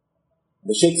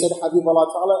 The Shaykh said, Habib Allah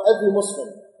Ta'ala, every Muslim,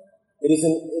 it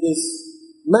is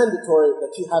mandatory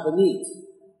that you have a need.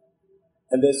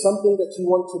 And there's something that you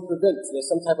want to prevent. There's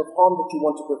some type of harm that you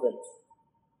want to prevent.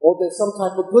 Or there's some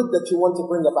type of good that you want to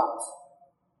bring about.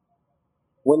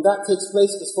 When that takes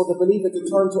place, it's for the believer to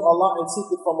turn to Allah and seek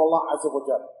it from Allah Azza wa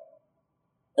Jalla.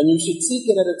 And you should seek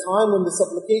it at a time when the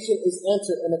supplication is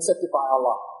answered and accepted by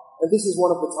Allah. And this is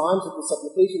one of the times that the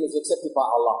supplication is accepted by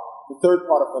Allah, the third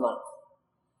part of the night.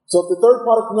 So if the third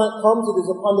part of the night comes, it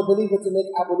is upon the believer to make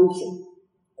ablution.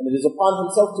 And it is upon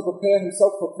himself to prepare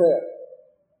himself for prayer.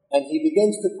 And he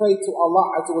begins to pray to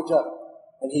Allah Azza wa Jalla.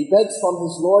 And he begs from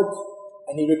his Lord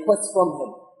and he requests from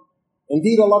him.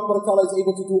 Indeed, Allah Ta'ala is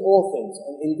able to do all things.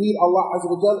 And indeed, Allah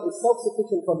Azza wa Jalla is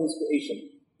self-sufficient from his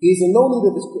creation. He is in no need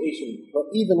of his creation.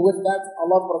 But even with that,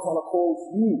 Allah Ta'ala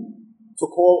calls you to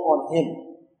call on him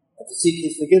and to seek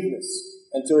his forgiveness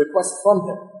and to request from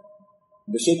him.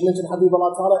 The Shaykh mentioned, Habib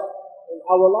Allah Ta'ala, in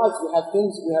our lives we have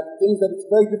things that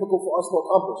it's very difficult for us to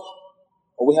accomplish.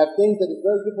 Or we have things that it's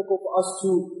very difficult for us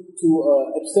to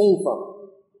abstain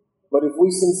from. But if we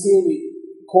sincerely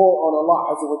call on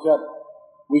Allah Azza wa Jalla,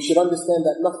 we should understand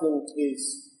that nothing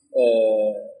is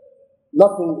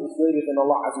greater than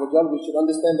Allah Azza wa Jalla. We should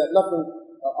understand that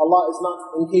Allah is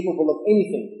not incapable of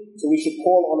anything. So we should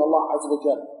call on Allah Azza wa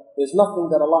Jalla. There's nothing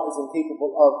that Allah is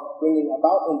incapable of bringing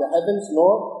about in the heavens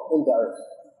nor in the earth.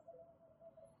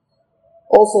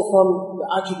 Also from the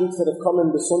attributes that have come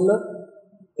in the Sunnah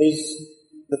is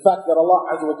the fact that Allah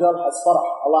Azza wa Jalla has farah,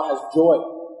 Allah has joy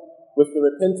with the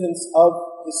repentance of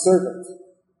His servant.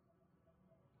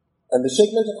 And the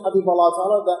Shaykh mentioned, Habib Allah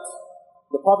Ta'ala, that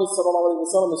the Prophet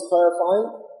ﷺ is clarifying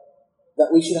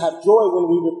that we should have joy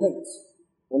when we repent.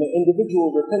 When an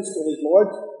individual repents to his Lord,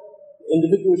 the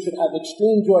individual should have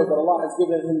extreme joy that Allah has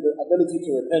given him the ability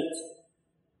to repent.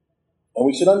 And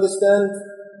we should understand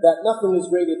that nothing is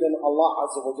greater than Allah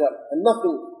Azza wa Jalla. And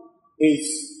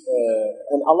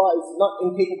and Allah is not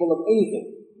incapable of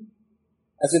anything.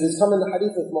 As it is come in the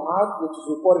hadith of Mu'adh, which is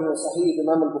reported in Sahih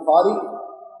Imam al-Bukhari,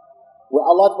 where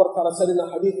Allah Ta'ala said in the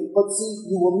hadith al-Qudsi,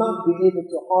 you will not be able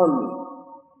to harm me,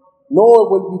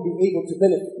 nor will you be able to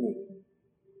benefit me.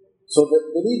 So the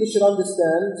believer should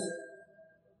understand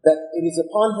that it is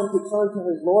upon him to turn to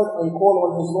his Lord and call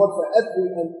on his Lord for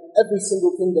every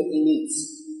single thing that he needs.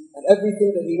 And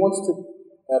everything that he wants to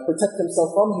protect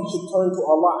himself from, he should turn to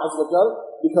Allah Azza wa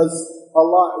Jalla, because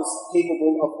Allah is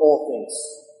capable of all things.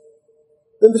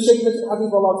 Then the Shaykh mentioned, Habib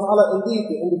Allah Ta'ala, indeed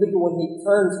the individual when he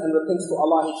turns and repents to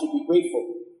Allah, he should be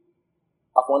grateful.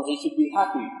 Upon he should be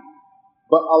happy.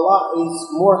 But Allah is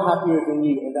more happier than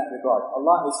you in that regard.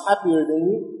 Allah is happier than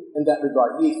you in that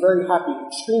regard. He is very happy,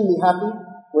 extremely happy,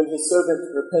 when his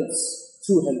servant repents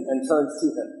to him and turns to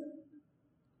him.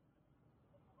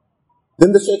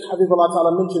 Then the Shaykh Habib Allah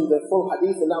Ta'ala mentioned the full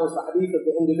hadith, and that was the hadith of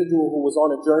the individual who was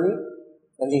on a journey,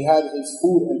 and he had his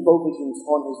food and provisions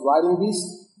on his riding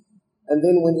beast. And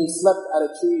then when he slept at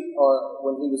a tree, or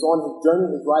when he was on his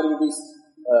journey, his riding beast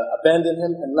abandoned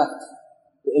him and left.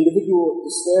 The individual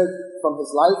despaired from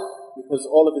his life because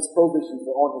all of his provisions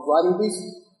were on his riding beast.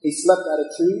 He slept at a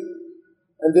tree,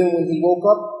 and then when he woke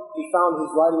up, he found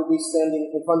his riding beast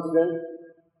standing in front of him.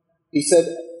 He said,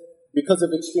 because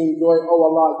of extreme joy, "Oh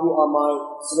Allah, you are my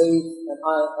slave,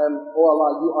 and oh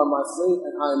Allah, you are my slave,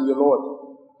 and I am your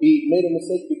Lord." He made a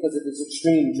mistake because of his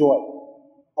extreme joy.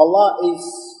 Allah is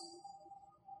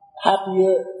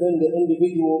happier than the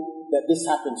individual that this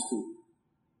happens to.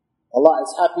 Allah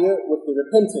is happier with the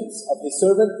repentance of His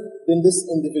servant than this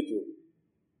individual.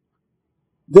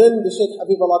 Then the Shaykh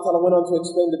Habib Allah Ta'ala went on to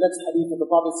explain the next hadith of the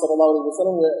Prophet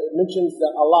ﷺ, where it mentions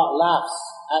that Allah laughs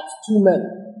at two men.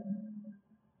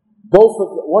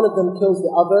 One of them kills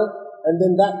the other, and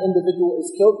then that individual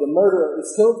is killed, the murderer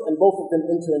is killed, and both of them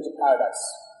enter into paradise.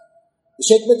 The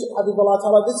Shaykh mentioned, Habib Allah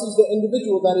Ta'ala, this is the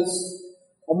individual that is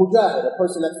a mujahid, a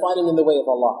person that's fighting in the way of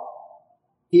Allah.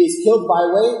 He is killed by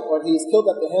way, or he is killed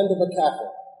at the hand of a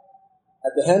kafir,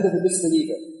 at the hand of a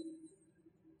disbeliever.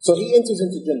 So he enters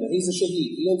into Jannah. He's a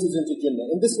shaheed. He enters into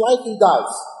Jannah. In this life he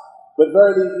dies, but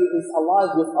verily he is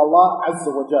alive with Allah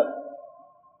Azza wa Jalla.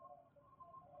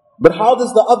 But how does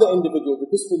the other individual, the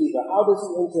disbeliever, how does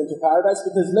he enter into paradise?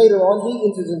 Because later on he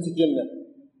enters into Jannah.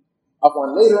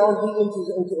 Later on he enters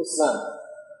into Islam.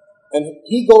 And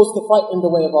he goes to fight in the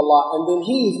way of Allah, and then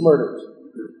he is murdered.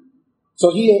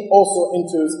 So he also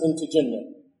enters into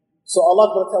Jannah. So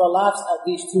Allah laughs at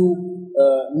these two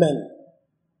men.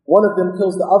 One of them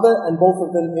kills the other, and both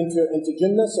of them enter into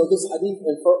Jannah. So this hadith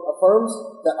affirms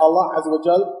that Allah Azza wa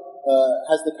Jal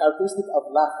has the characteristic of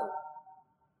laughing.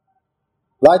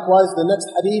 Likewise, the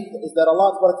next hadith is that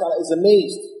Allah is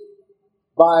amazed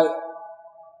by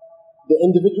the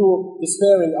individual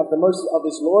despairing of the mercy of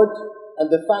his Lord,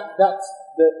 and the fact that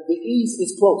the ease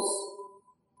is close.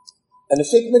 And the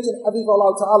Shaykh mentioned Habib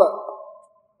Allah Ta'ala,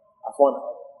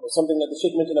 something that the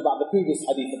Shaykh mentioned about the previous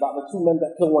hadith, about the two men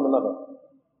that kill one another.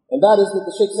 And that is that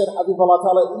the Shaykh said, Habib Allah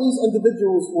Ta'ala, these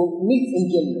individuals will meet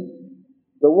in Jannah.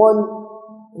 The one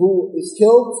who is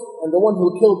killed and the one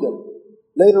who killed them.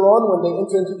 Later on, when they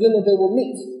enter into Jannah, they will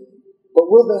meet.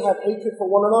 But will they have hatred for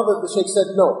one another? The Shaykh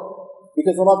said no.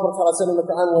 Because Allah said in the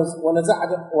Quran was,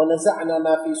 وَنَزَعْنَا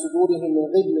مَا فِي صُدُورِهِمْ مِنْ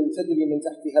غِلٍّ تَجْرِي مِنْ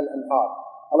تَحْتِهَا الْأَنْهَارِ.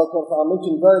 Allah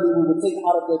mentioned, verily we will take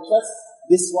out of their chests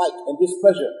dislike and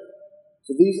displeasure.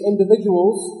 So these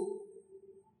individuals,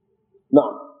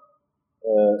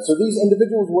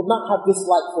 would not have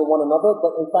dislike for one another,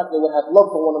 but in fact they would have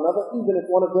love for one another, even if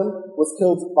one of them was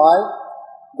killed by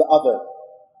the other.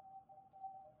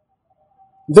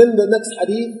 Then the next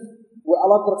hadith, where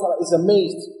Allah is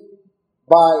amazed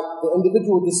by the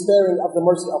individual despairing of the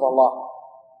mercy of Allah.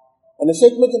 And the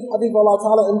Shaykh mentioned, Habib Allah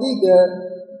Ta'ala, indeed there are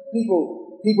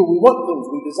people, we want things,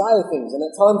 we desire things, and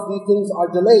at times these things are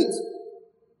delayed.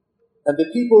 And the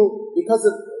people, because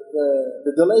of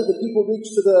the delay, the people reach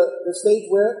to the stage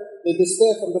where they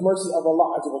despair from the mercy of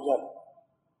Allah Azza wa Jalla.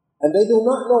 And they do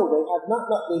not know,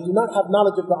 they do not have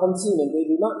knowledge of the unseen, and they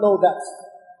do not know that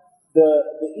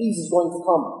the ease is going to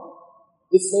come.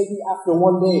 This may be after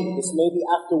one day, this may be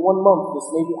after 1 month, this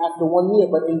may be after 1 year,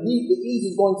 but indeed the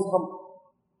ease is going to come.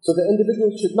 So the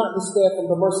individual should not despair from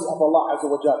the mercy of Allah Azza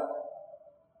wa Jalla.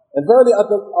 And verily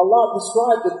Allah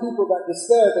described the people that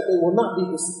despair that they will not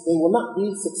be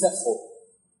successful.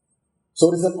 So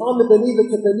it is upon the believer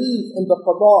to believe in the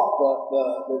qada,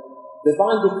 the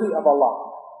divine decree of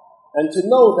Allah. And to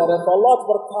know that if Allah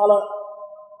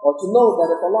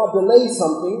delays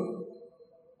something,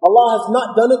 Allah has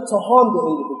not done it to harm the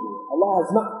individual. Allah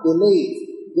has not delayed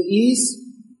the ease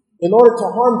in order to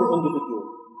harm the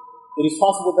individual. It is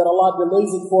possible that Allah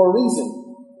delays it for a reason.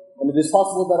 And it is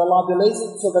possible that Allah delays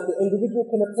it so that the individual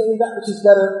can obtain that which is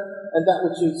better and that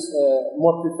which is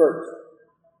more preferred.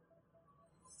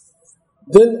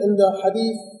 Then in the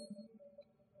hadith,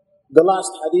 the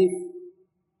last hadith,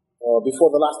 before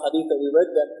the last hadith that we read,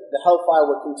 that the hellfire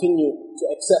would continue to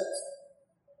accept.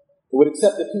 It would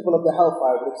accept the people of the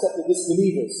hellfire, it would accept the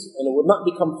disbelievers, and it would not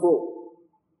become full.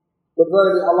 But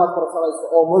verily Allah is the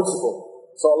all merciful.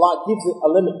 So Allah gives it a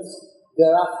limit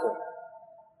thereafter.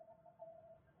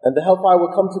 And the hellfire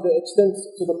will come to the extent,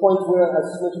 to the point where,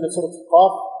 as mentioned in Surah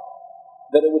Al-Qaf,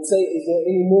 that it would say, is there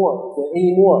any more? Is there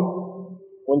any more?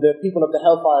 When the people of the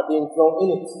hellfire are being thrown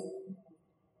in it.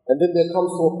 And then there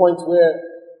comes to a point where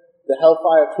the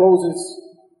hellfire closes,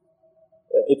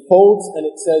 it folds, and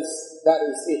it says, that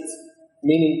is it.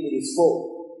 Meaning it is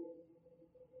full.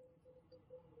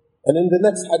 And in the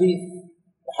next hadith,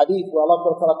 the hadith where Allah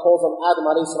calls on Adam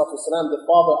alayhi salatu wasalam, the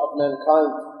father of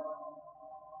mankind,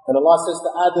 and Allah says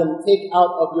to Adam, take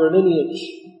out of your lineage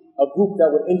a group that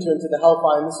would enter into the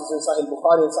hellfire. And this is in Sahih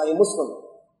Bukhari and Sahih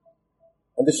Muslim.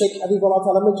 And the Shaykh Habib Allah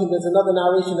Ta'ala mentioned, there's another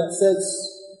narration that says,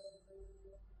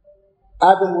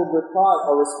 Adam would reply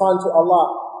or respond to Allah,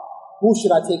 who should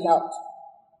I take out?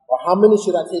 Or how many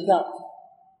should I take out?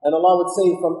 And Allah would say,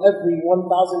 from every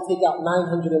 1,000, take out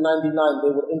 999,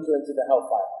 they would enter into the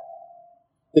hellfire.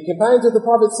 The companions of the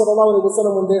Prophet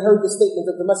ﷺ, when they heard the statement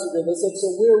of the Messenger, they said,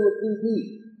 so where would we be?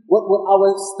 What would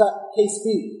our case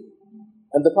be?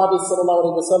 And the Prophet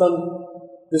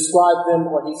ﷺ described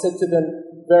them, or he said to them,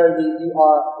 verily you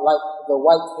are like the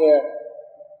white hair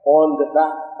on the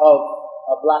back of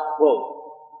a black bull.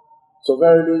 So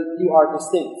verily you are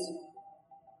distinct.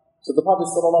 So the Prophet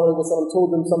ﷺ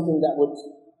told them something that would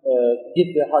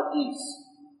give their heart ease.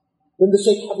 Then the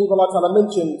Shaykh Habib Allah Ta'ala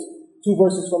mentioned 2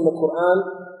 verses from the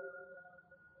Quran.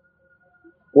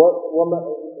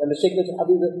 And the Shaykh mentioned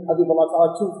Habib Allah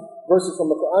Ta'ala 2 verses from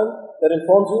the Quran that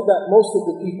informs you that most of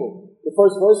the people, the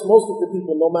first verse, most of the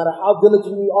people, no matter how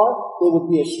diligent you are, they would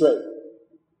be astray.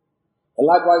 And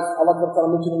likewise, Allah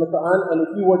Ta'ala mentioned in the Quran, and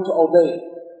if you were to obey,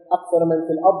 أَكْثَرَ مَنْ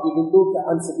فِي الْأَرْضِ يُضِلُّوكَ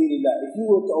عَنْ سَبِيلِ اللَّهِ. If you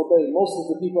were to obey most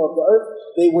of the people of the earth,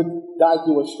 they would guide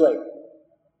you astray.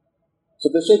 So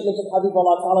the Shaykh mentioned Habib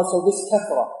Allah Ta'ala, so this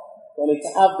kathra, and to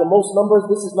have the most numbers,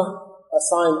 this is not a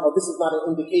sign, or this is not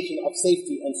an indication of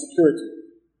safety and security.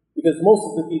 Because most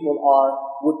of the people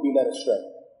would be led astray.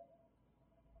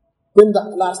 Then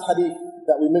the last hadith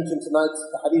that we mentioned tonight,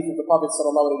 the hadith of the Prophet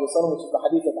sallallahu alaihi wasallam, which is the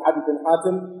hadith of Adi bin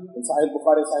Hatim in Sahih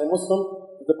Bukhari and Sahih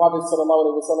Muslim, the Prophet sallallahu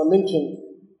alaihi wasallam mentioned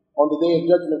on the day of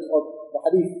judgment of the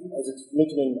hadith, as it's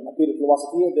mentioned in AlAqida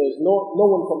Al-Wasitiyah, there is no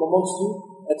one from amongst you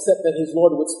except that his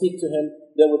Lord would speak to him.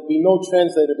 There would be no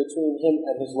translator between him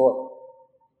and his Lord.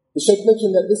 The Shaykh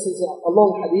mentioned that this is a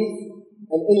long hadith,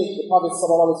 and in it the Prophet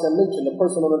sallallahu alaihi wasallam mentioned the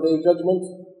person on the day of judgment,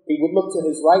 he would look to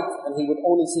his right and he would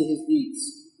only see his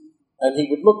deeds. And he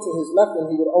would look to his left and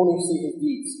he would only see his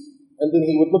deeds. And then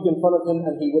he would look in front of him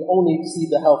and he would only see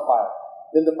the hellfire.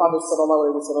 Then the Prophet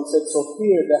ﷺ said, so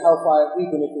fear the hellfire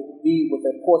even if it be with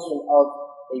a portion of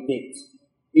a date.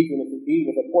 Even if it be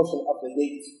with a portion of the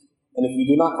date. And if you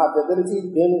do not have the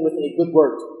ability, then with a good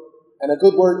word. And a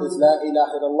good word is La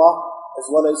ilaha illallah as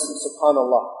well as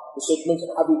Subhanallah. The Shaykh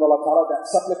mentioned Habib Allah Ta'ala that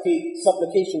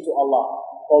supplication to Allah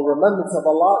or remembrance of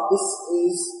Allah,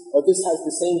 this has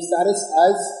the same status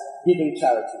as giving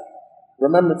charity.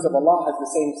 Remembrance of Allah has the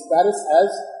same status as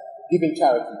giving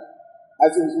charity.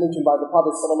 As it was mentioned by the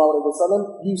Prophet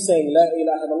ﷺ, you saying La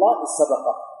ilaha illallah is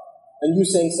sadaqah. And you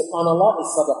saying Subhanallah is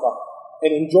sadaqah.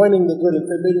 And enjoining the good and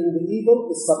forbidding the evil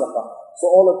is sadaqah. So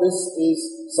all of this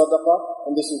is sadaqah,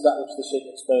 and this is that which the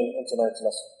Shaykh explained in tonight's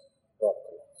lesson.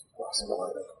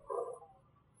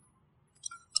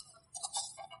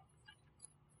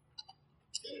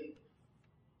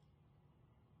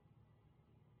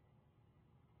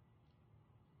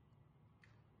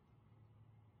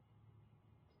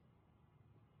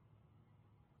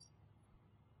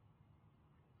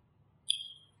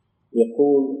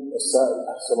 يقول السائل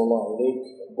أحسن الله إليك،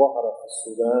 ظهر في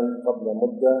السودان قبل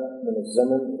مدة من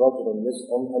الزمن رجل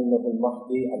يزعم أنه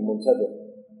المهدي المنتظر،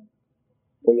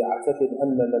 ويعتقد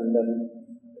أن من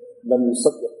لم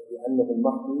يصدق بأنه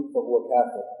المهدي فهو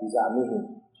كافر بزعمه،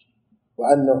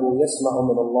 وأنه يسمع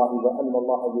من الله وأن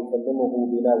الله يكلمه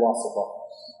بلا واسطة.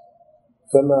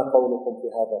 فما قولكم في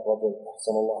هذا الرجل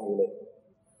أحسن الله إليك؟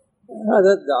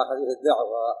 هذا ادعى هذه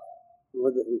الدعوة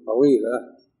مدة طويلة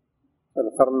في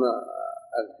القرن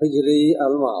الهجري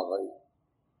الماضي،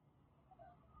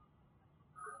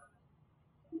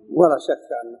 ولا شك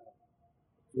أن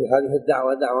هذه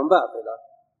الدعوة دعوة باطلة.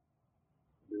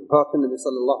 فوق النبي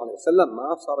صلى الله عليه وسلم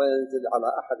ما صار ينزل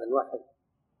على أحد وحي،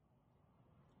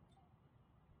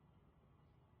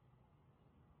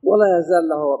 ولا يزال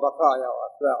له بقايا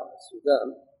وأتباع في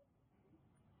السودان،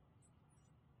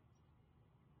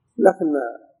 لكن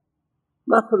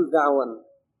ما كل دعوة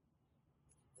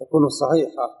تكون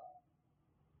صحيحة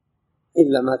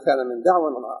إلا ما كان من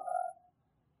دعوة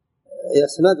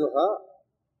يسندها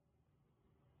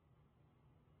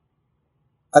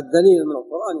الدليل من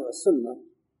القرآن والسنة.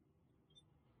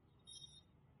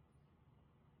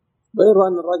 غير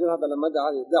أن الرجل هذا لما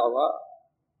دعا هذه الدعوة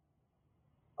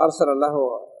أرسل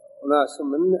له أناس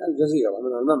من الجزيرة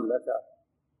من المملكة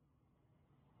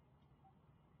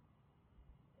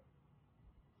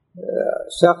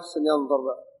شخص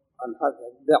ينظر عن هذه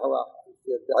الدعوة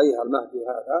يدعيها المهدي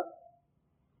هذا،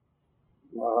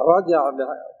 ورجع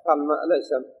قال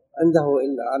ليس عنده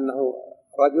إلا أنه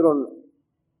رجل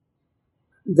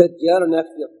دجال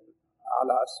يكذب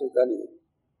على السودانيين.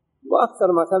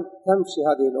 وأكثر ما تمشي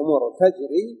هذه الأمور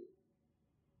وتجري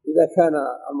إذا كان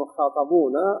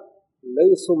المخاطبون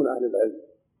ليسوا من أهل العلم.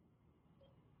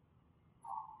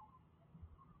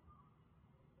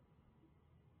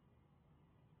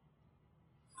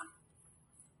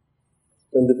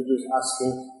 The individual is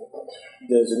asking,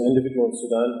 there's an individual in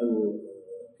Sudan who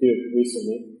appeared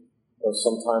recently, or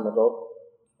some time ago,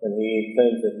 and he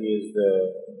claims that he is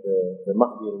the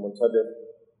Mahdi al-Muntadir,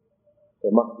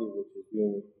 the Mahdi which is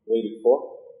being waited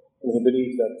for, and he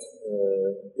believes that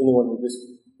anyone who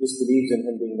disbelieves in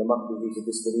him being the Mahdi, he's a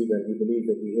disbeliever, and he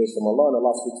believes that he hears from Allah, and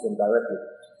Allah speaks to him directly.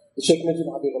 The Shaykh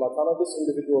mentioned, Habib Allah Ta'ala, this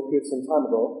individual appeared some time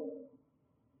ago,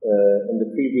 in the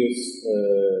previous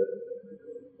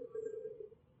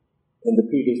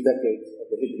decade of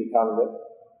the Hijri calendar.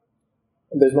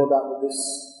 And there's no doubt that this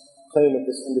claim of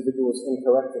this individual is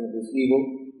incorrect and it is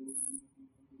evil.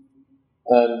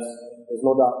 And there's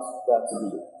no doubt that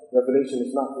the revelation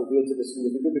is not revealed to this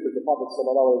individual, because the Prophet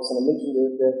ﷺ mentioned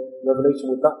that the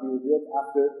revelation would not be revealed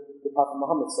after the Prophet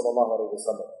Muhammad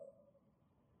ﷺ.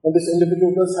 And this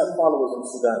individual does have followers in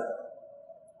Sudan,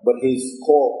 but his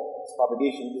call, his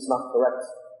propagation is not correct,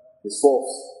 is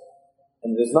false.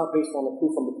 And it is not based on the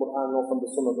proof from the Quran nor from the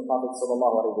Sunnah of the Prophet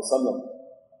ﷺ.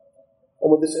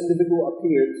 And when this individual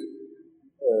appeared,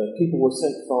 people were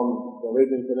sent from the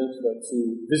Arabian Peninsula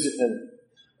to visit him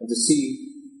and to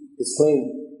see his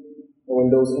claim. And when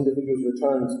those individuals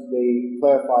returned, they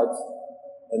clarified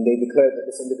and they declared that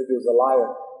this individual is a liar,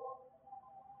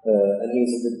 and he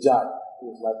is a dajjal, he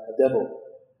is like a devil.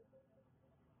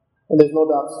 And there's no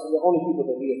doubt the only people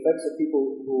that he affects are people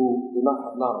who do not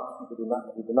have knowledge, people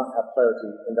who do not have clarity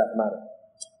in that matter.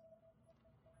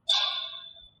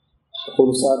 يقول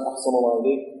السائل أحسن الله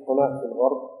إليك، هناك في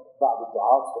الغرب بعض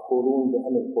الدعاة يقولون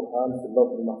بأن القرآن في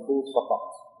اللوح المحفوظ فقط،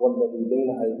 والذي بين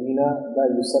أيدينا لا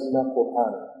يسمى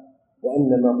قرآنا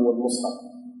وإنما هو المصحف،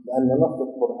 لأن لفظ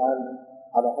القرآن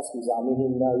على حسب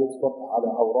زعمهم لا يطلق على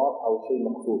أوراق أو شيء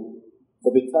مكتوب.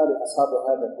 فبالتالي أصحاب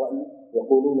هذا الرأي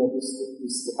يقولون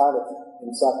باستحالة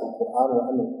إمساك القرآن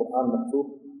وأن القرآن مكتوب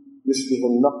يشبه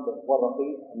النقد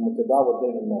الورقي المتداول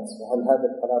بين الناس. وهل هذا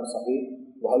الكلام صحيح؟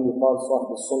 وهل يقال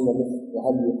صاحب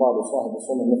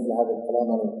السنة مثل هذا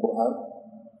الكلام عن القرآن؟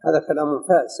 هذا كلام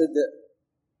فاسد،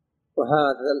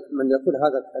 وهذا من يقول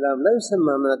هذا الكلام لا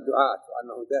يسمى من الدعاة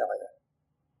وأنه داعية،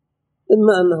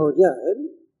 إما أنه جاهل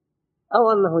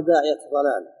أو أنه داعية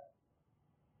ضلال.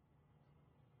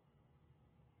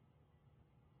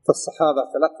 فالصحابة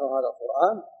تلقوا هذا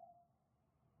القرآن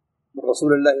من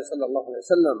رسول الله صلى الله عليه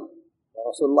وسلم،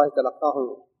 ورسول الله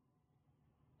تلقاه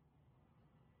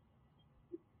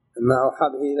ما أوحى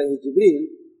به إليه جبريل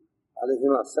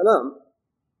عليه السلام،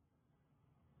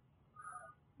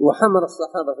 وحمل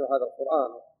الصحابة هذا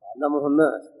القرآن وعلمه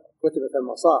الناس، كتبت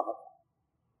المصاحف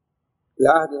في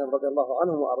عهدهم رضي الله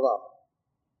عنهم وأرضاهم.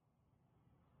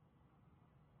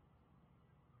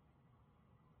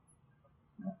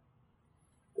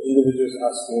 Individuals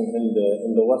asking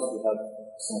in the West, we have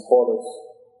some callers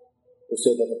who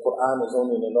say that the Quran is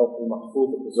only in the Lawh al-Mahfuz,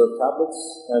 the preserved tablets,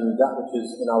 and that which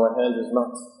is in our hand is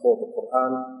not called the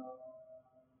Quran,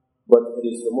 but it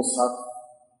is the Mus'haf,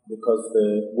 because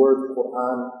the word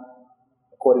Quran,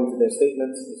 according to their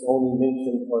statements, is only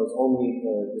mentioned or is only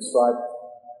described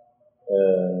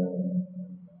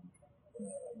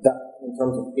that in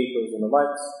terms of papers and the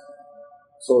likes.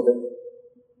 So that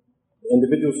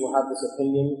individuals who have this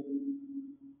opinion,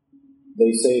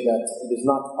 they say that it is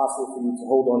not possible for you to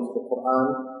hold on to the Quran,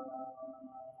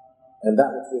 and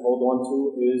that which we hold on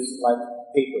to is like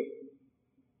paper.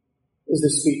 Is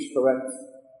the speech correct?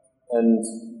 And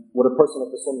would a person of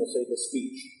the Sunnah say the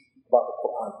speech about the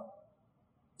Quran?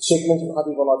 Shaykh mentioned,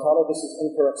 Habibullah Ta'ala, this is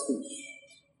incorrect speech.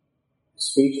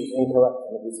 Speech is incorrect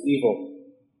and it is evil.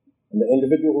 And the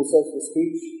individual who says the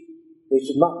speech, they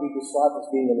should not be described as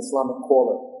being an Islamic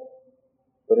caller.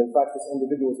 But in fact, this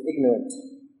individual is ignorant.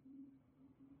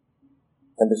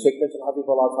 And the Shaykh mentioned,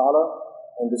 Habibullah Ta'ala,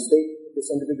 and the state,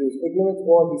 this individual is ignorant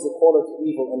or he's a caller to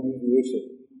evil and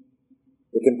deviation.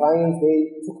 The companions,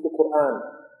 they took the Quran,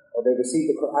 or they received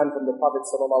the Quran from the Prophet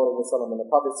Sallallahu Alaihi Wasallam, and the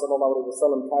Prophet Sallallahu Alaihi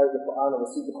Wasallam carried the Quran and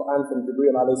received the Quran from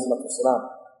Jibreel Alayhi Salam.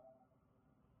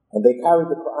 And they carried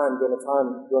the Quran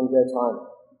during their time.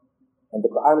 And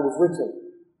the Quran was written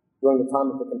during the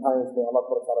time of the companions. May Allah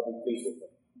Ta'ala be pleased with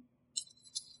them.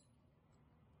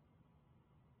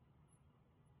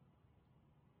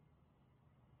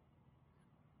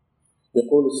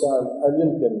 يقول السائل: هل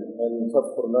يمكن أن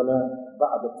تذكر لنا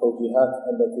بعض التوجيهات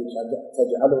التي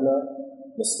تجعلنا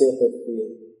نستيقظ في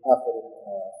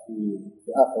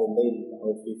آخر الليل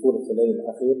أو في ثلث الليل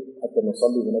الأخير حتى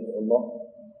نصلي وندعو الله؟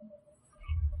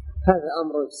 هذا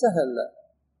أمر سهل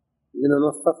لمن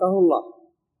وفقه الله.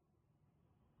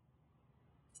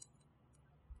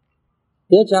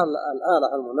 يجعل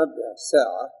الآلة المنبهة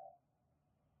الساعة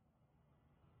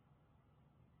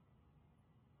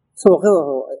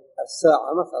توقظه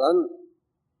الساعة مثلا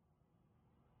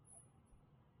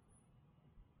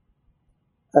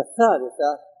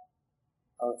الثالثة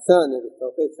أو الثانية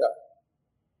بالتوقيت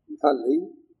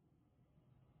المحلي.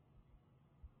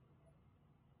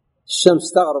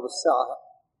 الشمس تغرب الساعة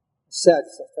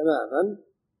 6 تماما،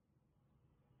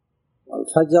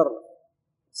 والفجر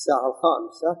الساعة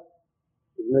 5،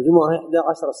 المجموعة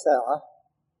 11 ساعة.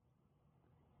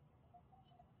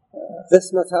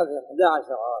 قسمة هذه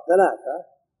 11 على 3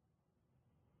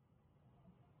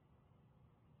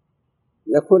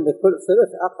 يكون لكل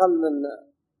ثلث أقل من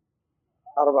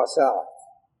 4 ساعات،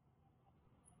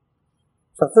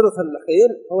 فالثلث الأخير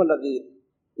هو الذي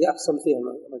يحصل فيه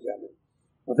المجامع.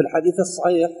 وفي الحديث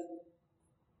الصحيح،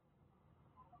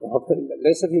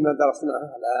 ليس فيما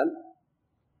درسناه الآن،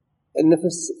 إن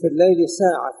في الليل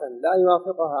ساعة لا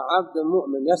يوافقها عبد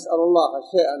مؤمن يسأل الله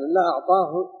شيئا لا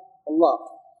أعطاه الله،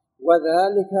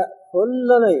 وذلك كل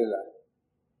ليلة.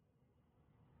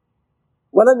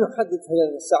 ولم يحدد في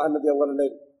هذه الساعة النبي أول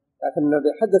الليل، لكن النبي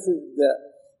حدث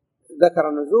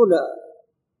ذكر نزول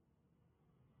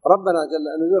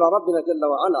ربنا جل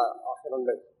وعلا آخر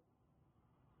الليل.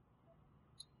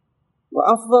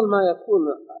 وأفضل ما يكون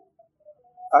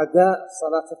أداء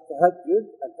صلاة التهجد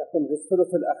أن تكون في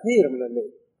الثلث الأخير من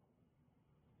الليل،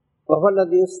 وهو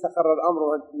الذي استقر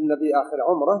الأمر النبي آخر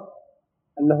عمره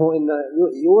أنه إن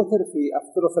يوتر في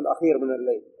الثلث الأخير من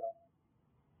الليل.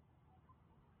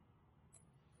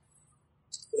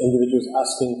 Individuals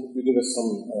asking if you give us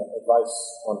some advice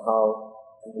on how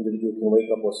an individual can wake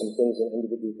up, or some things an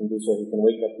individual can do so he can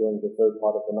wake up during the third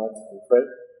part of the night and pray.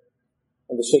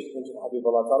 And the Shaykh mentioned,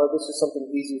 Habibullah Ta'ala, this is something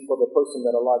easy for the person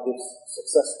that Allah gives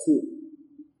success to.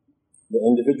 The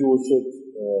individual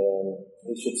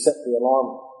should set the alarm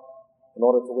in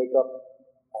order to wake up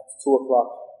at 2 o'clock,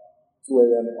 2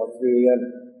 a.m. or 3 a.m.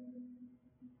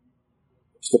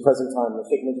 It's the present time. The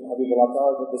Shaykh mentioned, Habibullah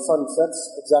Ta'ala, that the sun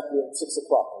sets exactly at 6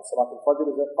 o'clock and Salat al-Fajr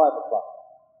is at 5 o'clock.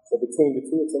 So between the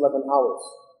two, it's 11 hours.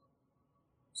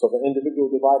 So if an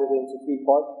individual divided it into 3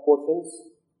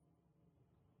 portions,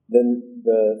 then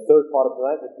the third part of the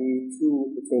night would be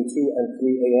between 2 and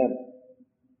 3 a.m.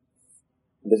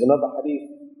 There's another hadith,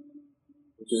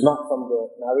 which is not from the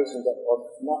narration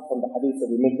not from the hadith that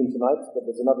we mentioned tonight, but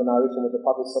there's another narration where the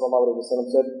Prophet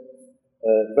ﷺ said,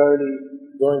 verily,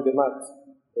 during the night,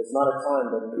 there's not a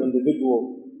time that an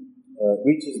individual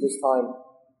reaches this time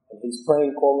and he's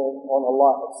praying, calling on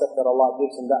Allah, except that Allah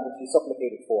gives him that which he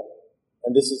supplicated for.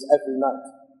 And this is every night.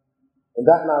 In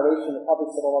that narration, the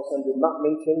Prophet ﷺ did not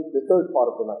mention the third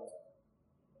part of the night.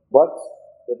 But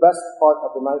the best part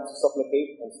of the night to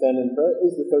supplicate and stand in prayer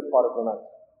is the third part of the night.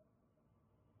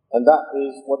 And that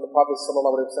is what the Prophet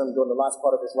ﷺ during the last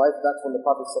part of his life, that's when the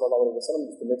Prophet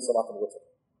ﷺ used to make Salat al-Witr.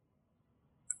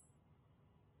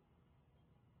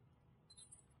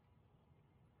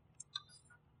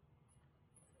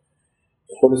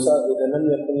 يقول السائل: إذا لم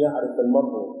يكن يعرف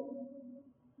المرء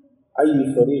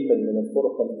أي فريق من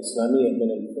الفرق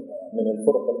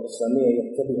الإسلامية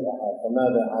يتبعها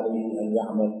فماذا عليه أن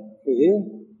يعمل؟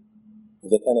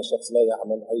 إذا كان الشخص لا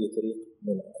يعمل أي طريق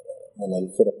من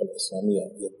الفرق الإسلامية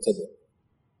يتبع.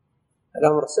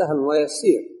 الأمر سهل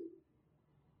ويسير،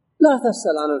 لا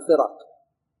تسأل عن الفرق،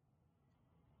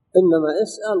 إنما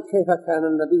اسأل كيف كان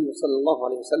النبي صلى الله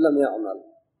عليه وسلم يعمل،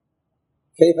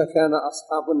 كيف كان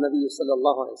أصحاب النبي صلى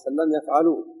الله عليه وسلم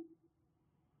يفعلون.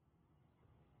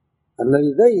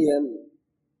 النبي بين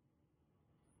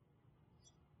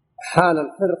حال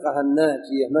الفرقة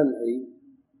الناجية من هي،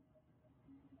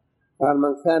 قال: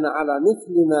 من كان على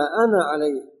مثل ما أنا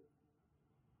عليه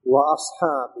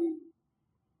وأصحابي.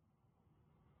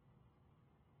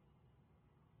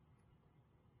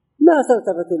 لا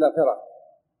تلتفت إلى فرق،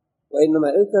 وإنما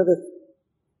التفت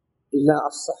إلى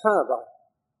الصحابة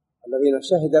الذين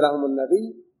شهد لهم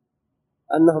النبي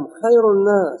أنهم خير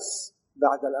الناس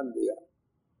بعد الأنبياء.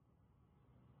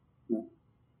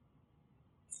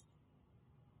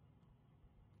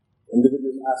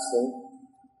 Individuals asking,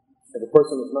 if a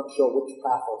person is not sure which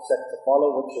path or sect to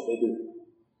follow, what should they do?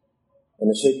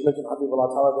 And the Shaykh mentioned, Habibullah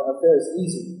Ta'ala, the affair is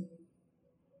easy.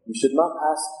 You should not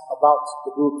ask about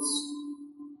the groups,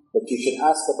 but you should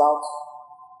ask about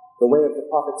the way of the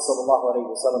Prophet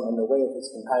ﷺ and the way of his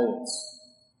companions.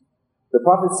 The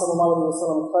Prophet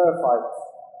ﷺ clarified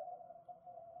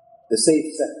the safe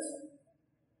sect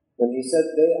when he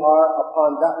said, they are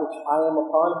upon that which I am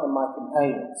upon and my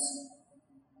companions.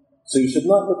 So you should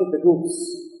not look at the groups,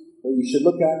 but you should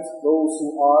look at those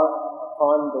who are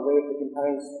upon the way of the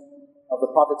companions of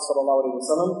the Prophet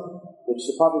ﷺ, which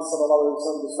the Prophet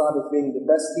ﷺ described as being the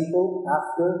best people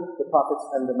after the prophets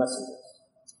and the messengers.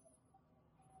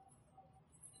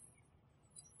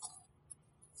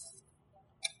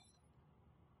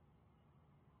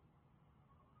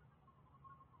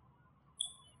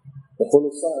 يقول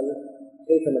السائل: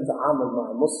 كيف نتعامل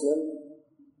مع مسلم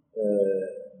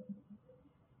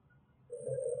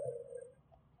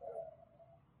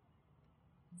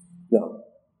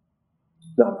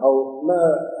نعم أو ما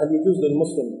هل يجوز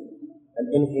للمسلم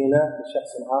الانحناء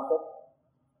لشخص آخر؟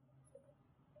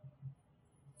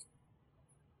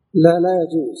 لا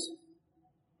يجوز.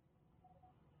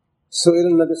 سئل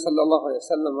النبي صلى الله عليه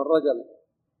وسلم: الرجل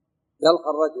يلقى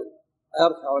الرجل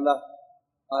أيركع له؟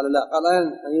 قال لا. قال: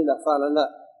 ينحني له؟ قال لا،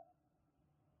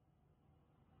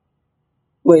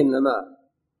 وإنما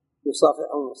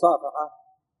يصافح مصافحة،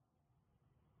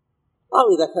 أو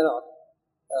إذا كان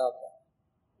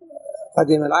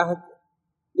قديم العهد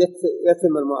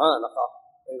يتم المعانقة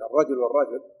بين الرجل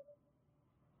والرجل.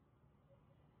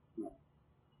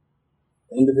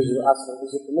 The individual asking,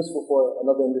 is it permissible for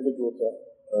another individual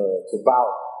to bow?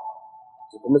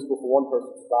 Is it permissible for one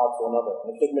person to bow to another?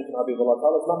 And the Shaykh mentioned, Habibullah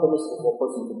Ta'ala, it's not permissible for a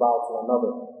person to bow to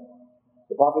another.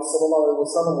 The Prophet ﷺ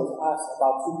was asked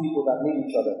about two people that meet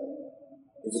each other.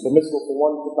 Is it permissible for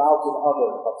one to bow to the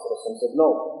other? The Prophet ﷺ said no.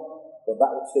 But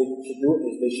that which they should do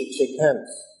is they should shake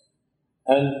hands.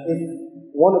 And if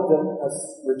one of them has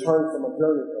returned from a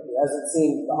journey and he hasn't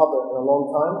seen the other in a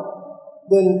long time,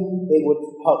 then they would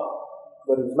hug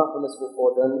but it is not permissible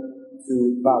for them to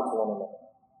bow to one another.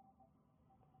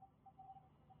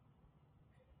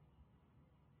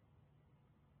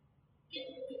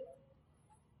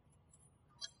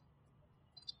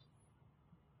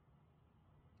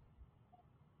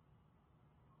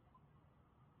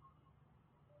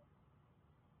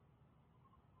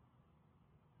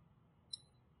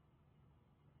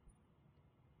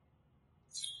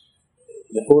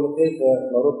 يقول كيف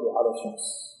نرد على شخص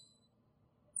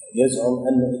يزعم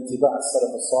أن اتباع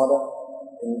السلف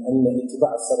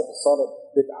الصالح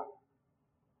بدعة.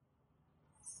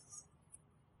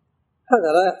 هذا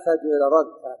لا يحتاج إلى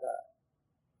رد، هذا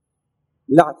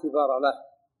لا اعتبار له.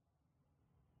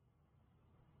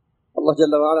 الله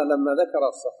جل وعلا لما ذكر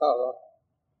الصحابة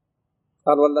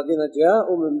قال والذين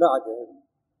جاءوا من بعدهم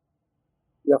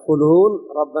يقولون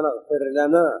ربنا اغفر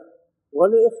لنا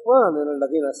ولإخواننا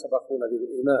الذين سبقونا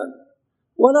بالإيمان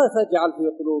ولا تجعل في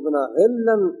قلوبنا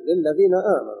غلا للذين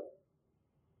آمنوا.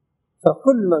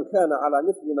 فكل من كان على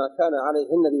مثل ما كان عليه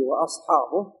النبي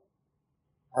وأصحابه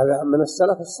هذا من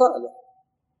السلف الصالح،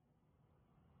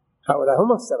 هؤلاء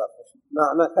هم السلف.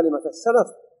 معنى كلمة السلف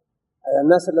أي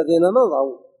الناس الذين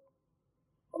مضوا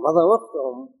ومضى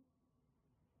وقتهم.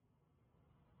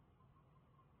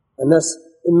 الناس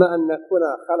إما أن نكون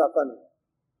خلفا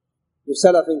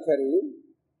بسلف كريم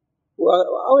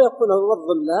أو يكون هو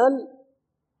الضلال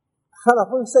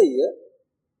خلف سيء،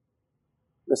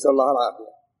 نسأل الله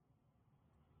العافية.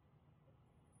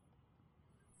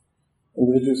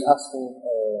 Individuals asking,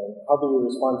 how do we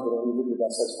respond to an individual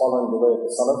that says following the way of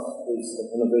the Salaf is an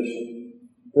innovation?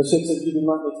 The Shaykh says you do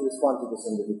not need to respond to this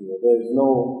individual. There is no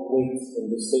weight in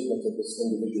the statement of this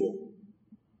individual.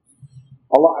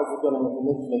 Allah Azza wa Jalla, when He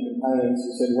mentioned the companions,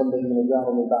 He said, وَالَّذِينَ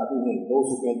جَاءُوا مِن بَعْدِهِمْ, those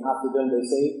who came after them, they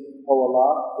say, O Allah,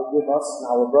 forgive us and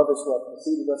our brothers who have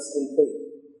preceded us in faith,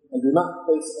 and do not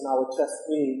place in our chest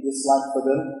any dislike for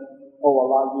them. O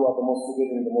Allah, you are the most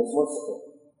forgiving, the most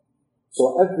merciful.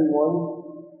 So everyone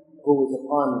who is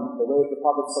upon the way of the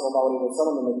Prophet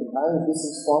ﷺ and the companions, this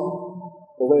is from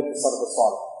the way of the Salaf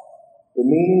al-Salih. The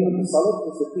meaning of the Salaf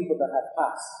is the people that have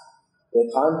passed. Their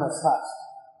time has passed.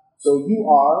 So you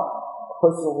are a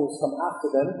person who's come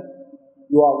after them.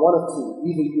 You are one of two.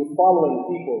 Either you're following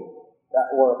people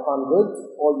that were upon good,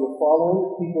 or you're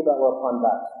following people that were upon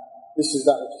bad. This is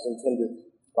that which is intended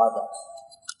by that.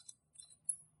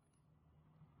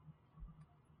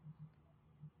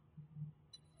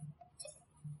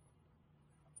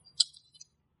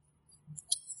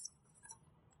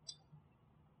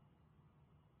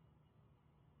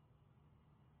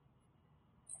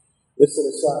 يسأل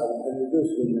السائل هل يجوز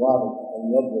للوالد أن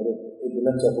يضرب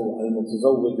ابنته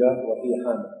المتزوجة وهي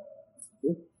حامل؟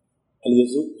 هل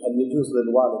يجوز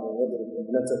للوالد أن يضرب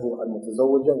ابنته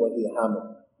المتزوجة وهي حامل؟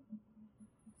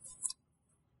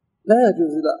 لا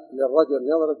يجوز للرجل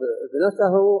يضرب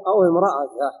ابنته أو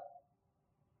امرأته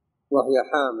وهي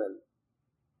حامل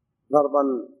ضربا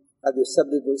قد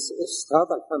يسبب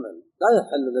إسقاط الحمل، لا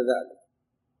يحل لذلك.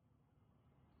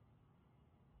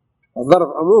 الضرب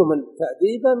عموما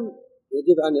تأديبا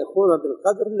يجب أن يكون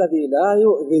بالقدر الذي لا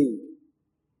يؤذي.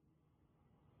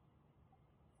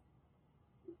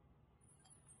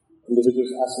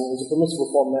 Individuals asking, is it permissible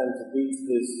for a man to beat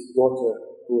his daughter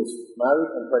who is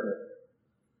married and pregnant?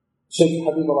 Shaykh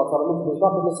Habib Allah Ta'ala mentioned it's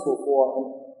not permissible for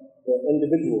the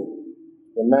individual,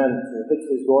 the man, to hit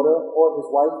his daughter or his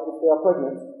wife if they are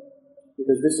pregnant,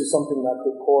 because this is something that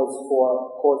could cause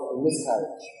a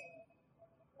miscarriage.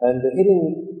 And the hitting,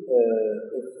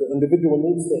 if the individual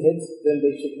needs to hit, then they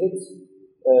should hit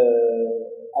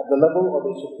at the level, or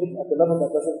they should hit at the level that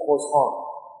doesn't cause harm.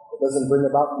 It doesn't bring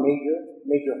about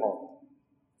major harm.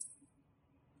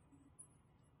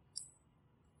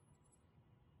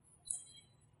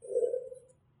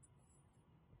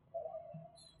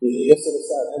 يسأل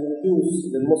السائل هل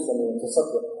يجوز للمسلم أن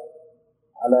يتصدق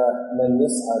على من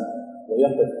يسأل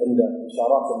ويقف عند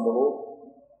إشارات المرور؟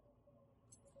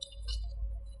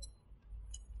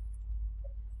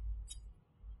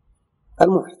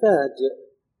 المحتاج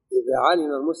إذا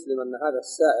علم المسلم أن هذا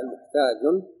السائل محتاج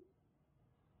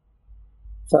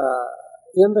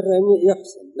فينبغي أن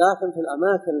يحسن، لكن في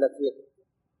الأماكن التي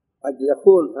قد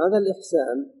يكون هذا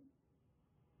الإحسان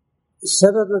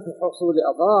السبب في حصول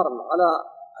أضرار على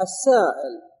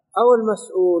السائل أو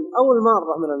المسؤول أو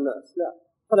المارة من الناس، لا،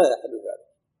 فلا يحل ذلك.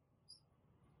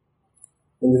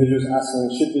 Individuals asking,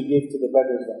 should we give to the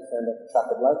beggars that stand at the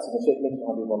traffic lights? And the Shaykh mentioned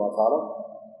Habib Allah Ta'ala,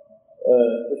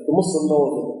 if the Muslim knows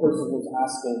that the person who's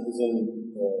asking is in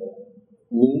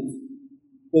need,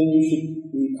 then you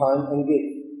should be kind and give.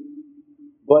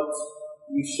 But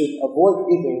you should avoid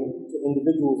giving to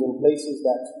individuals in places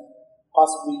that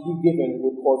possibly you giving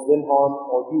would cause them harm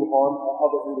or you harm or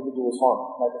other individuals harm,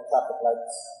 like the traffic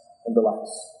lights and the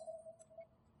likes.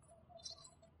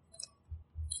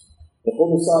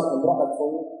 يقول صار امرأة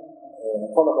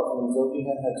طلبت من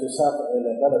زوجها أن تسافر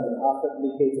إلى بلد آخر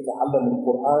لكي تتعلم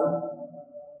القرآن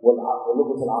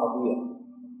واللغة العربية،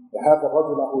 وهذا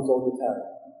الرجل له زوجتان،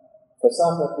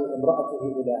 فسافر بامرأته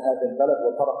إلى هذا البلد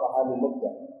وطرقها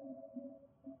لمدة،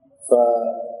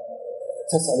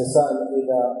 فتسأل السائل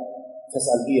إذا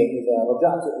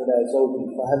رجعت إلى زوجي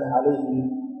فهل عليه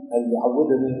أن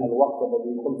يعوضني الوقت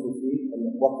الذي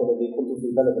كنت في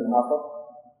بلد آخر؟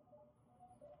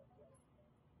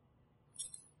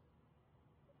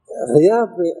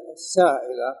 غياب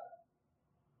السائلة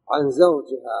عن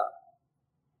زوجها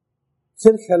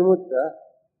تلك المدة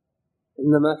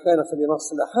إنما كانت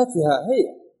لمصلحتها هي،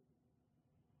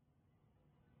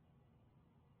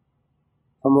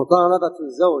 فمطالبة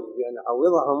الزوج بأن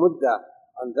يعوضها مدة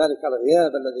عن ذلك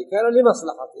الغياب الذي كان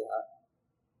لمصلحتها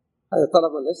هذا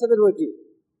طلب ليس بالوجيه.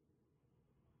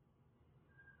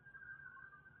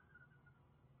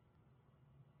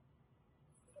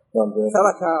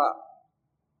 ترك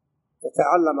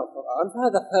تتعلم القرآن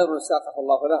فهذا خير ساقه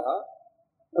الله لها،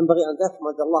 ينبغي أن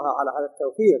تحمد الله على هذا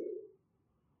التوفيق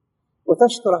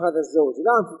وتشكر هذا الزوج،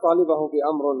 لا أن تطالبه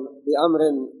بأمر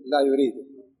لا يريده.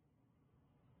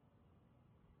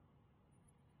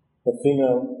 A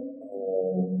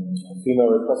female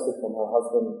requested from her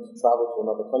husband to travel to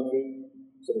another country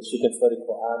so that she can study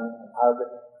Quran and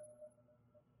Arabic,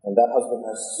 and the husband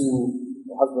has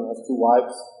two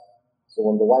wives. So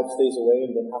when the wife stays away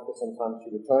and then after some time she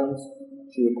returns,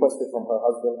 she requested from her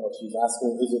husband, or she's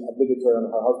asking, is it obligatory on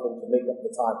her husband to make up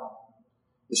the time?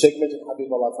 The Shaykh mentioned,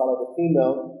 Habibullah Ta'ala, the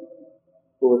female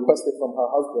who requested from her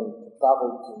husband to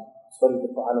travel to study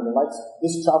the Quran and the likes,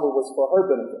 this travel was for her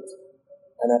benefit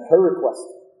and at her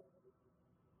request.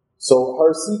 So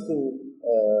her seeking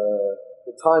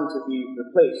the time to be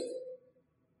replaced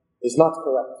is not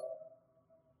correct.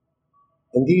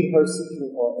 Indeed, her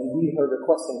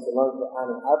requesting to learn Quran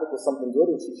and Arabic was something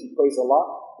good, and she should praise Allah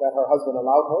that her husband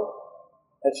allowed her,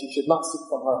 and she should not seek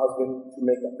from her husband to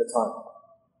make up the time.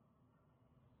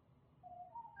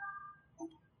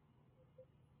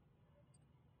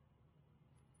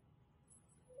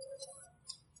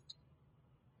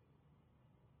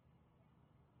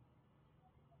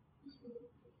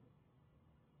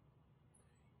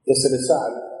 يسأل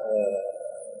السائل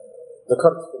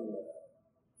ذكرت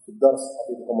في الدرس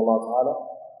حفظكم الله تعالى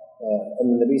أن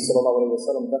النبي صلى الله عليه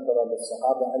وسلم ذكر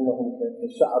للصحابة أنهم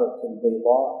كالشعرة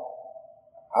البيضاء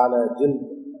على جلد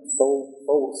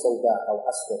ثوب سوداء أو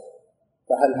أسود،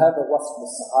 فهل هذا وصف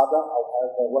للصحابة أو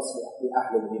هذا وصف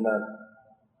لأهل الإيمان؟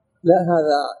 لا،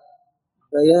 هذا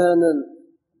بيان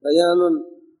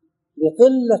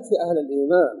لقلة أهل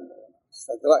الإيمان.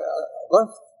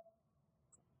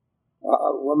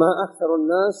 وما أكثر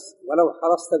الناس ولو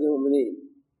حرصت بمؤمنين،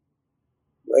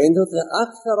 وإن تطع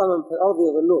أكثر من في الأرض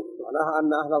يضلوك، معناها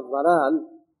أن أهل الضلال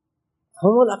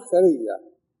هم الأكثرية.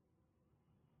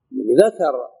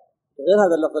 ذكر غير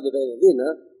هذا اللفظ اللي بين يدينا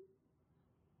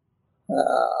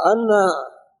أن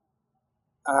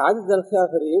عدد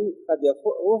الكافرين قد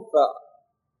يفوق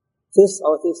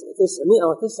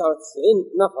 999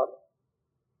 نفر.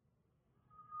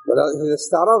 وإذا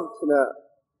استعرضنا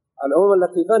الأمم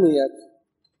التي بنيت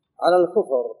على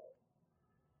الكفر،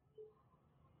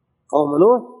 قوم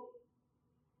نوح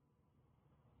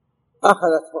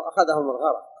أخذهم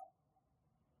الغرق،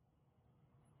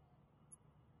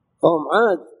 قوم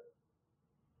عاد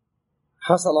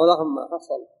حصل لهم ما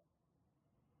حصل.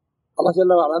 الله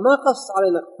جل وعلا ما قص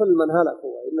علينا كل من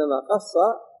هلكوا، وإنما قص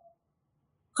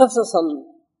قصصا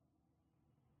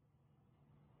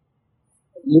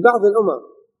لبعض الأمم،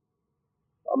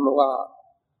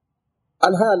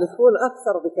 والهالكون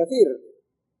أكثر بكثير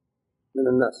من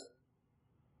الناس.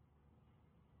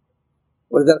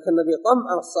 ولذلك النبي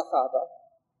طمأن الصحابة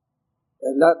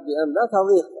بأن لا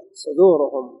تضيق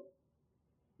صدورهم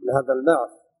لهذا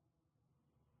البعث،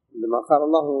 لما قال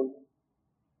الله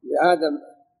لآدم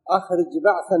أخرج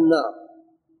بعث النار،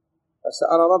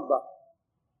 فسأل ربه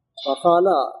فقال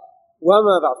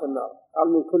وما بعث النار؟ قال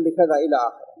من كل كذا إلى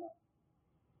آخر.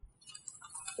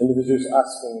 Individuals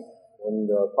asking, when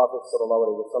the Prophet ﷺ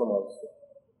was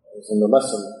in the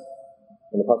lesson,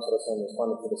 when the Prophet ﷺ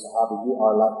responded to the Sahaba, you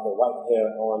are like the white hair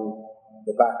on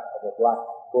the back of a black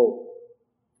bull.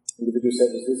 Individuals said,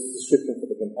 is this a description for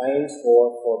the companions or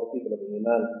for the people of the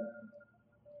Iman?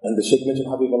 And the Shaykh mentioned,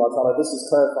 Habibullah Ta'ala, this is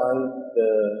clarifying the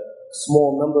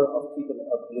small number of people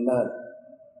of Iman.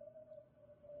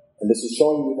 And this is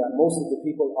showing you that most of the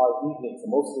people are deviants, and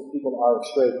most of the people are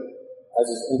astray, as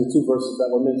is in the two verses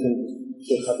that were mentioned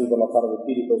Shaykh Habib Allah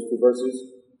repeated those two verses.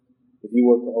 If you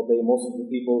were to obey most of the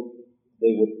people,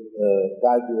 they would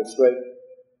guide you astray.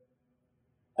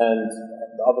 And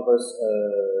the other verse,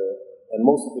 and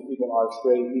most of the people are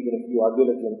astray even if you are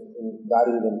diligent in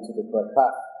guiding them to the correct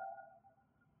path.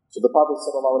 So the Prophet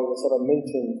ﷺ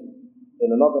mentioned in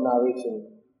another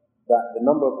narration that the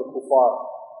number of the kuffar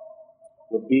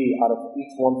would be out of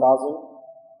each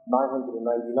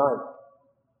 1,999.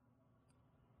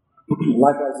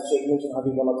 Likewise, the Shaykh mentioned,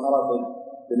 Habibullah Ta'ala,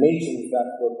 the nations that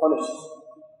were punished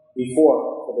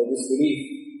before for their disbelief.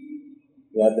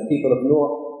 You had the people of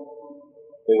Noah,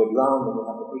 they were drowned, and you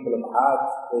have the people of Ad,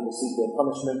 they received their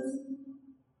punishment.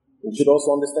 You should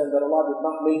also understand that Allah did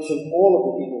not mention all of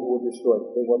the people who were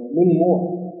destroyed. There were many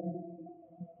more.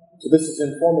 So this is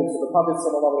informing. So the Prophet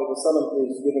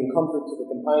ﷺ is giving comfort to the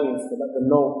companions to let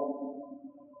them know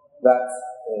that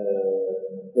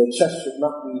their chest should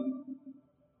not be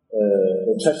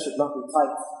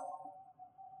tight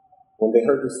when they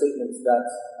heard the statements that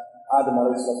Adam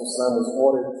a.s. was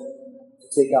ordered to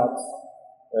take out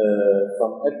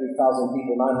from every 1,000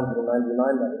 people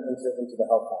 999 that would enter into the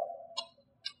hellfire.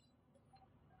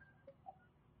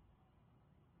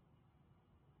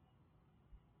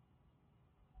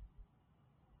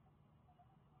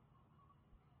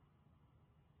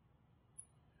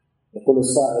 يقول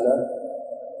السائلة: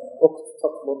 أخت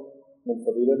تطلب من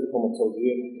فضيلتكم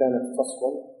التوجيه. كانت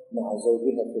تسكن مع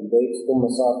زوجها في البيت ثم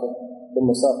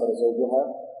سافر زوجها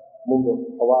منذ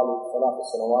حوالي 3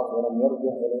 سنوات ولم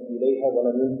يرجع إليها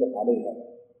ولم ينفق عليها،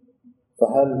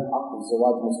 فهل عقد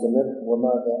الزواج مستمر؟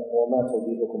 وما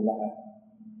توجيهكم لها؟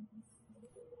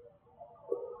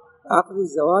 عقد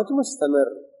الزواج مستمر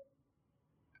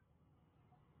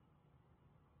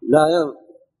لا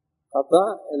ينقطع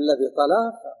إلا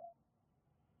بطلاق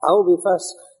أو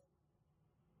بفسخ.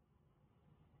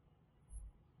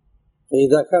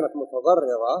 فإذا كانت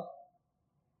متضررة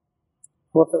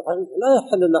هو في الحقيقة لا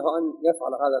يحل له أن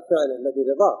يفعل هذا الفعل إلا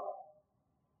برضاه.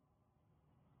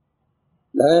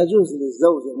 لا يجوز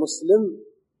للزوج المسلم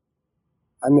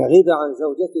أن يغيب عن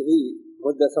زوجته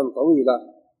مدة طويلة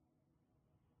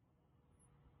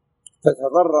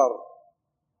تتضرر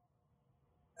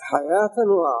حياة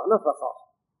ونفقة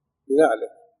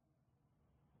بذلك.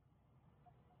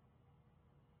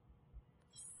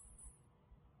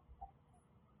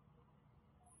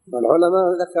 والعلماء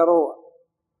ذكروا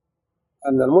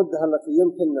أن المدة التي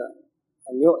يمكن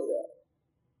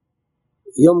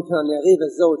أن يغيب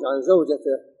الزوج عن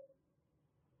زوجته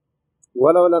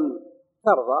ولو لم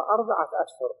ترضى 4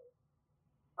 أشهر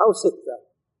أو 6.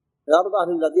 يرضى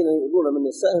للذين يؤلون من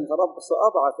نسائهم تربصوا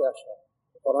 4 أشهر.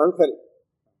 القرآن الكريم.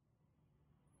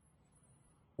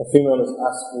 A female is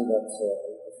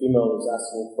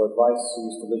asking for advice. She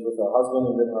used to live with her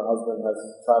husband, and then her husband has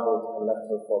traveled and left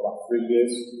her for about 3 years.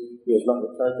 He has not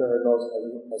returned to her, nor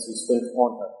has he spent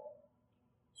on her.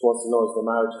 She wants to know, is the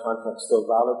marriage contract still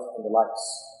valid, and the likes.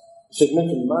 She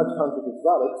mentioned the marriage contract is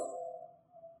valid,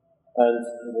 and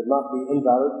it would not be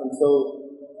invalid until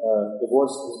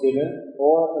divorce is given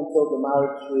or until the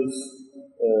marriage is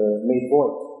made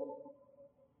void.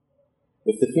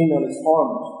 If the female is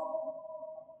harmed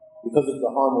because of the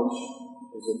harm which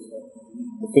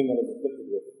the female is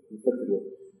inflicted with,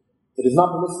 it is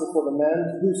not permissible for the man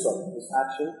to do so. This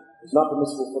action is not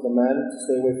permissible for the man to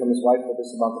stay away from his wife for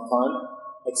this amount of time,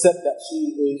 except that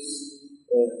she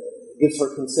gives her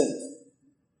consent.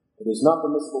 It is not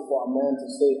permissible for a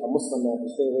Muslim man to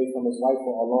stay away from his wife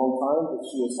for a long time if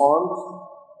she is harmed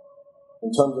in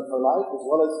terms of her life, as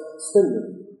well as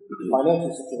spending,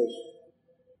 financial situation.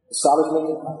 The scholars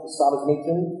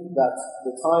mentioned that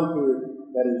the time period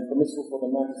that is permissible for the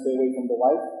man to stay away from the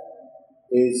wife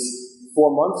is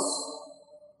 4 months,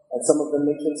 and some of them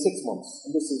mention 6 months.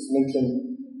 And this is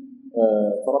mentioned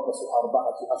تربصوا 4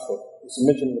 أشهر. This is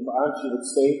mentioned in the Quran.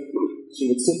 She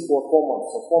would sit for 4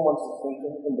 months. So 4 months is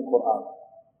mentioned in the Quran.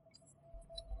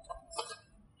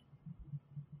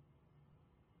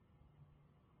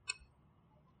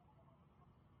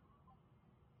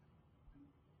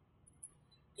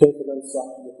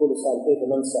 يقول السائل: كيف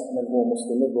ننصح من هو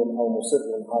مستمر أو مصر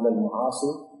على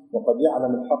المعاصي وقد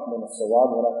يعلم الحق من الصواب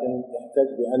ولكن يحتج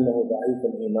بأنه ضعيف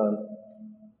الإيمان؟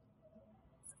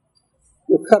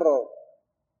 يكرر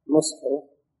نصحه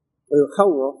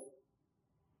ويخوف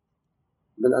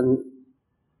من أن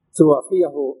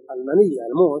توافيه المنية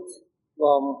الموت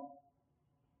وهو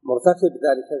مرتكب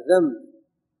ذلك الذنب،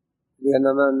 لأن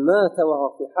من مات وهو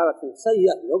في حالة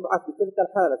سيئة يبعث بتلك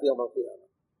الحالة يوم القيامة.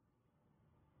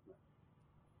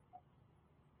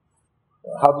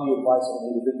 How do you advise an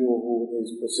individual who is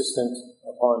persistent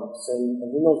upon sin and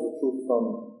he knows the truth from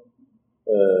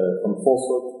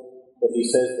falsehood, but he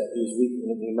says that he is weak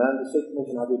in Iman, the Shaykh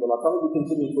mentioned Habib Allah, you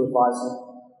continue to advise him,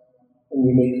 and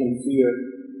you make him fear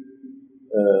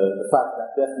the fact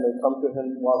that death may come to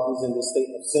him while he's in the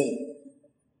state of sin.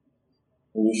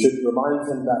 And you should remind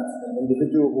him that an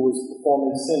individual who is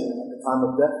performing sin at the time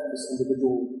of death, this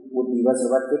individual would be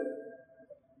resurrected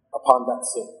upon that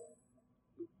sin.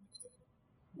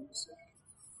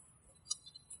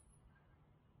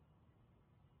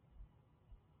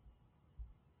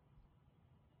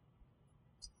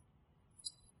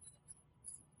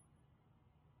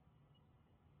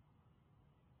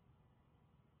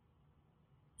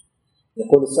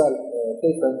 يقول السائل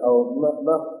كيف أو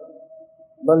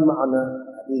ما المعنى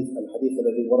الحديث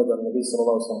الذي ورد عن النبي صلى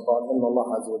الله عليه وسلم قال إن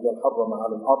الله عز وجل حرم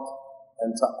على الأرض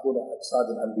أن تأكل أجساد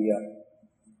الأنبياء.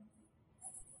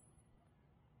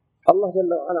 الله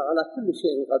جل وعلا على كل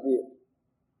شيء قدير.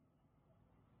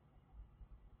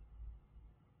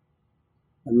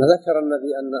 لما ذكر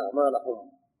النبي أن أعمالهم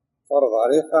فرض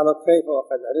عليه قالوا كيف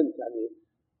وقد علمت، يعني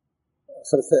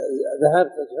صرت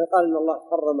ذهبت قال إن الله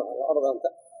حرم على الأرض أن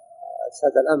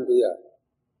أجساد الأنبياء.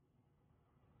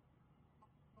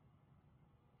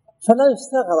 فلا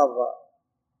يستغرب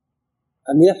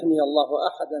أن يحمي الله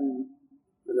أحدا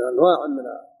من أنواع من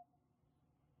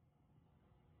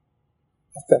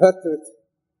التفتت،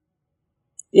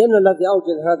 لأن الذي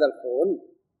أوجد هذا الكون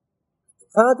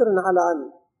قادر على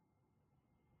أن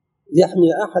يحمي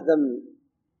أحدا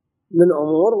من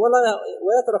أمور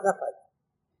ويترك أحد،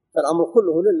 فالأمر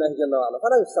كله لله جل وعلا،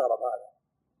 فلا يستغرب هذا.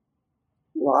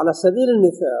 وعلى سبيل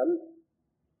المثال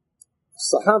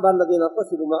الصحابة الذين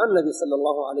قتلوا مع النبي صلى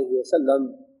الله عليه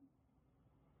وسلم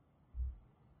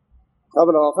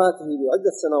قبل وفاته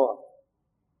بعدة سنوات،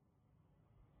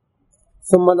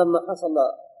 ثم لما حصل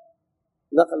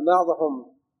نقل بعضهم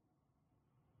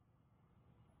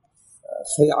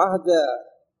في عهد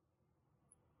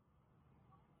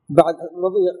بعد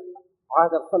مضي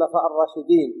عهد الخلفاء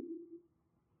الراشدين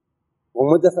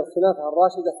ومدة الخلافة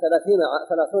الراشدة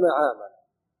 30 عاما،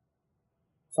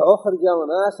 فأخرج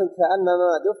أناس كأنما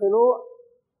دفنوا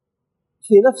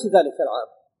في نفس ذلك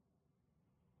العام،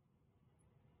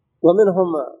 ومنهم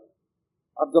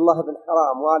عبد الله بن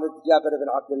حرام والد جابر بن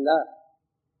عبد الله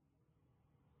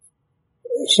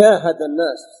شاهد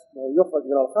الناس يخرج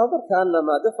من القبر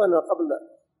كأنما دفن قبل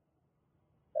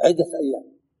عدة أيام.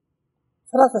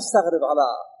 فلا تستغرب على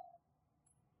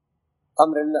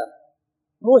أمر الله.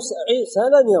 موسى عيسى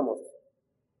لن يموت،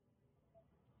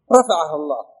 رفعه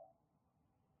الله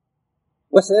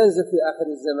وسينزل في آخر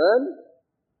الزمان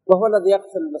وهو الذي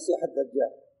يقتل المسيح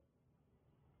الدجال.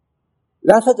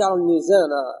 لا تجعل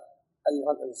الميزان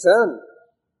أيها الإنسان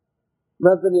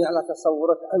مبني على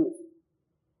تصورك أنت.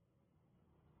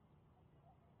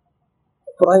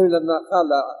 إبراهيم لما قال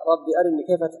ربي أرني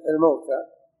كيف تحيي الموتى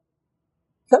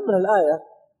كمل الآية،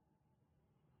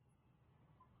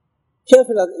 كيف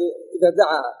إذا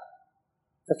دعا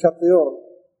كالطيور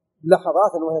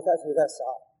لحظات وهي تأتي في 3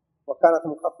 ساعات وكانت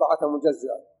مقطعة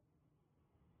مجزئة.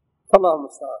 الله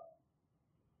المستعان.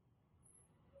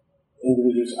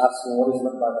 Individuals asking what is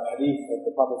meant by the hadith that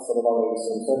the Prophet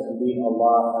ﷺ said, indeed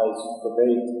Allah has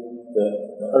forbade the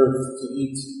earth to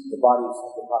eat the bodies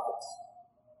of the prophets.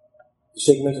 The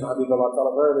Shaykh mentioned, Habib Allah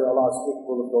Ta'ala, verily Allah is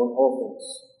capable of doing all things.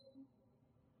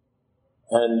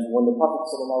 And when the Prophet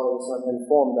ﷺ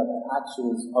informed that the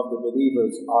actions of the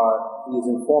believers he is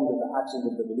informed of the actions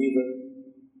of the believer,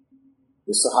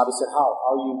 the Sahaba said,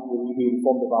 how will you be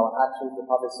informed of our actions? The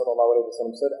Prophet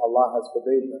ﷺ said, Allah has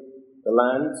prevented the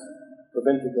land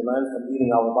from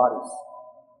eating our bodies.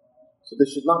 So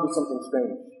this should not be something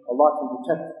strange. Allah can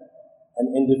protect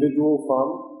an individual from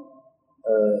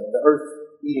the earth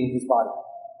eating his body.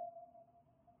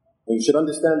 And you should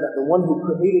understand that the one who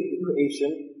created the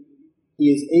creation, He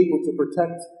is able to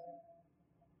protect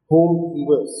whom He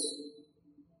wills.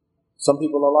 Some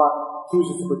people Allah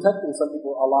chooses to protect, and some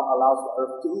people Allah allows the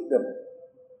earth to eat them.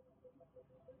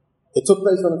 It took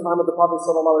place in the time of the Prophet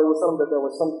ﷺ that there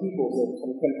were some people,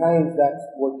 some companions that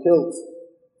were killed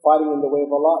fighting in the way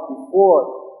of Allah before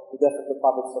the death of the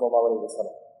Prophet ﷺ.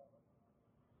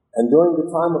 And during the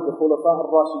time of the Khulafa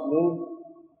al-Rashideen,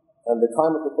 and the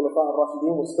time of the Khulafa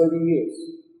al-Rashideen was 30 years.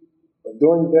 But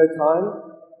during their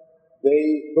time,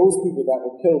 those people that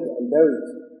were killed and buried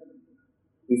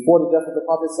before the death of the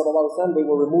Prophet ﷺ, they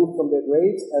were removed from their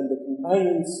graves, and the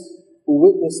companions who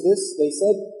witnessed this, they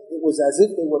said it was as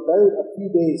if they were buried a few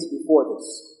days before this,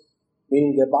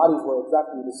 meaning their bodies were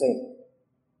exactly the same.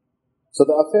 So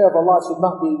the affair of Allah should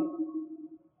not be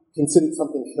considered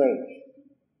something strange.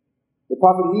 The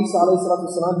Prophet Isa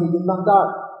ﷺ, he did not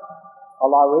die.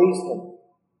 Allah raised him,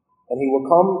 and he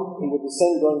would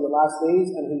descend during the last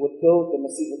days, and he would kill the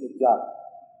Masih al-Dajjal.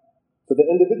 So the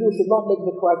individual should not make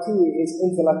the criteria his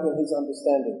intellect and his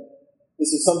understanding.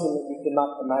 This is something that we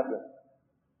cannot imagine.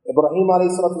 Ibrahim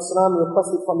alayhi salatu wasalam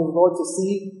requested from his Lord to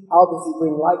see how does he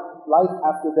bring life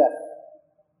after death.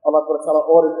 Allah Ta'ala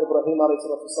ordered Ibrahim alayhi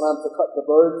salatu wasalam to cut the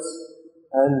birds,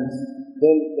 and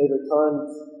then they returned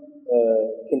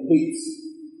complete.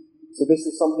 So this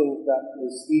is something that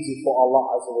is easy for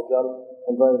Allah Azza wa Jal,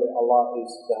 and verily Allah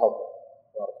is the helper.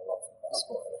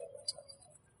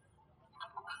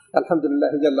 الحمد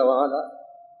لله جل وعلا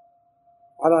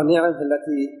على نعمه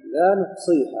التي لا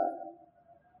نحصيها،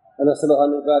 ونسأله أن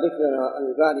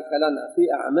يبارك لنا في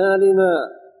أعمالنا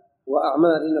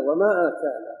وأعمالنا وما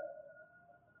آتانا،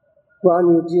 وأن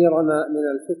يجيرنا من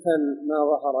الفتن ما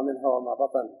ظهر منها وما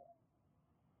بطن،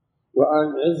 وأن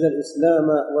يعز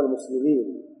الإسلام والمسلمين،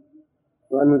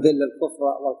 وأن يذل الكفر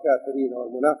والكافرين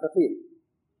والمنافقين،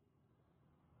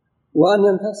 وأن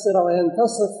ينتصر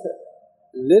وينتصف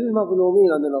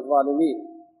للمظلومين من الظالمين،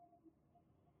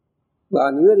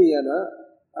 وأن يرينا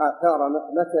آثار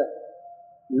نقمته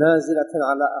نازلة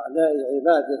على أعداء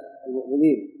عباده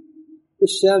المؤمنين في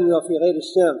الشام وفي غير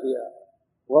الشام، في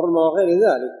ورمى وغير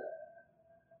ذلك،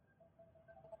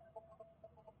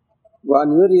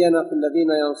 وأن يرينا في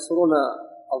الذين ينصرون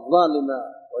الظالم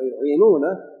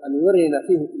ويعينونه أن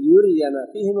يرينا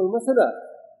فيهم المثلات.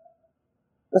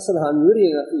 نسأله أن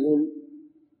يرينا فيهم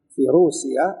في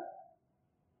روسيا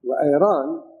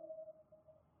وإيران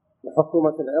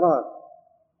وحكومة العراق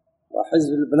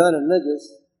وحزب لبنان النجس،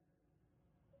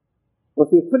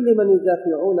 وفي كل من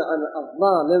يدافعون عن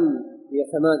الظالم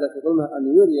يتمادى في ظلمه، أن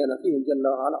يرينا فيهم جل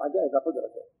وعلا عجائب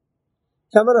قدرته.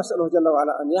 كما نسأله جل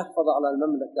وعلا أن يحفظ على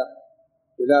المملكة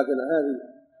بلادنا هذه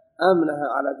أمنها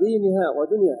على دينها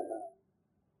ودنياها،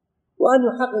 وأن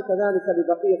يحقق ذلك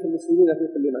لبقية المسلمين في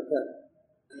كل مكان،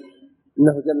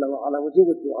 إنه جل وعلا مجيب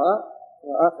الدعاء.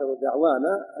 وآخر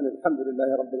دعوانا أن الحمد لله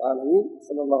رب العالمين،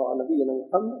 صلى الله على نبينا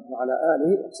محمد وعلى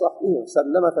آله وصحبه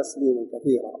وسلم تسليما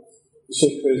كثيرا. The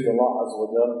Shaykh praised Allah Azza wa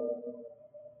Jal,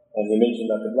 and he mentioned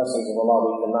that the blessings of Allah,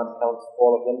 we cannot count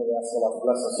all of them. We ask Allah to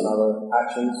bless us in our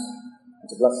actions, and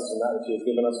to bless us in that which He has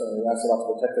given us, and we ask Allah to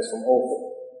protect us from all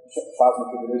trials and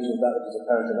tribulations, that which is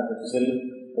apparent and that which is hidden.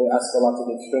 We ask Allah to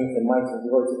give strength and might and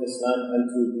glory to Islam and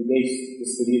to debase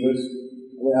disbelievers.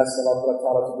 We ask Allah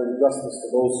to bring justice to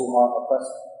those who are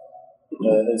oppressed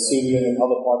in Syria and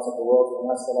other parts of the world.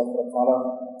 We ask Allah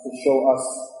to show us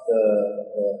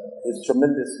His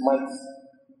tremendous might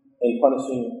in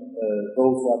punishing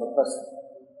those who have oppressed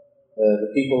the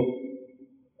people,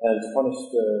 and to punish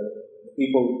the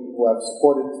people who have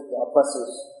supported the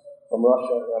oppressors from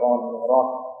Russia, Iran, and Iraq.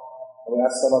 And we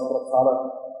ask Allah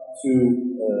to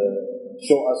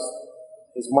show us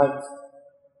His might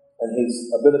and His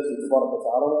ability to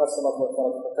ta'ala. We ask Allah to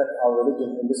protect our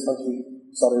religion in this country,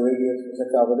 Saudi Arabia, to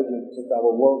protect our religion, to protect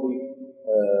our worldly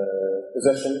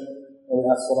possession. And we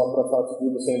ask Allah to do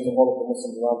the same to all of the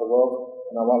Muslims around the world.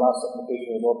 And our last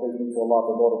supplication is all praise be to Allah,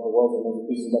 the Lord of the world, and may the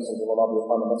peace and blessings of Allah be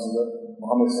upon the Messenger,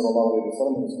 Muhammad sallallahu alayhi wa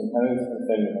sallam, and his companions and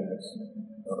family members.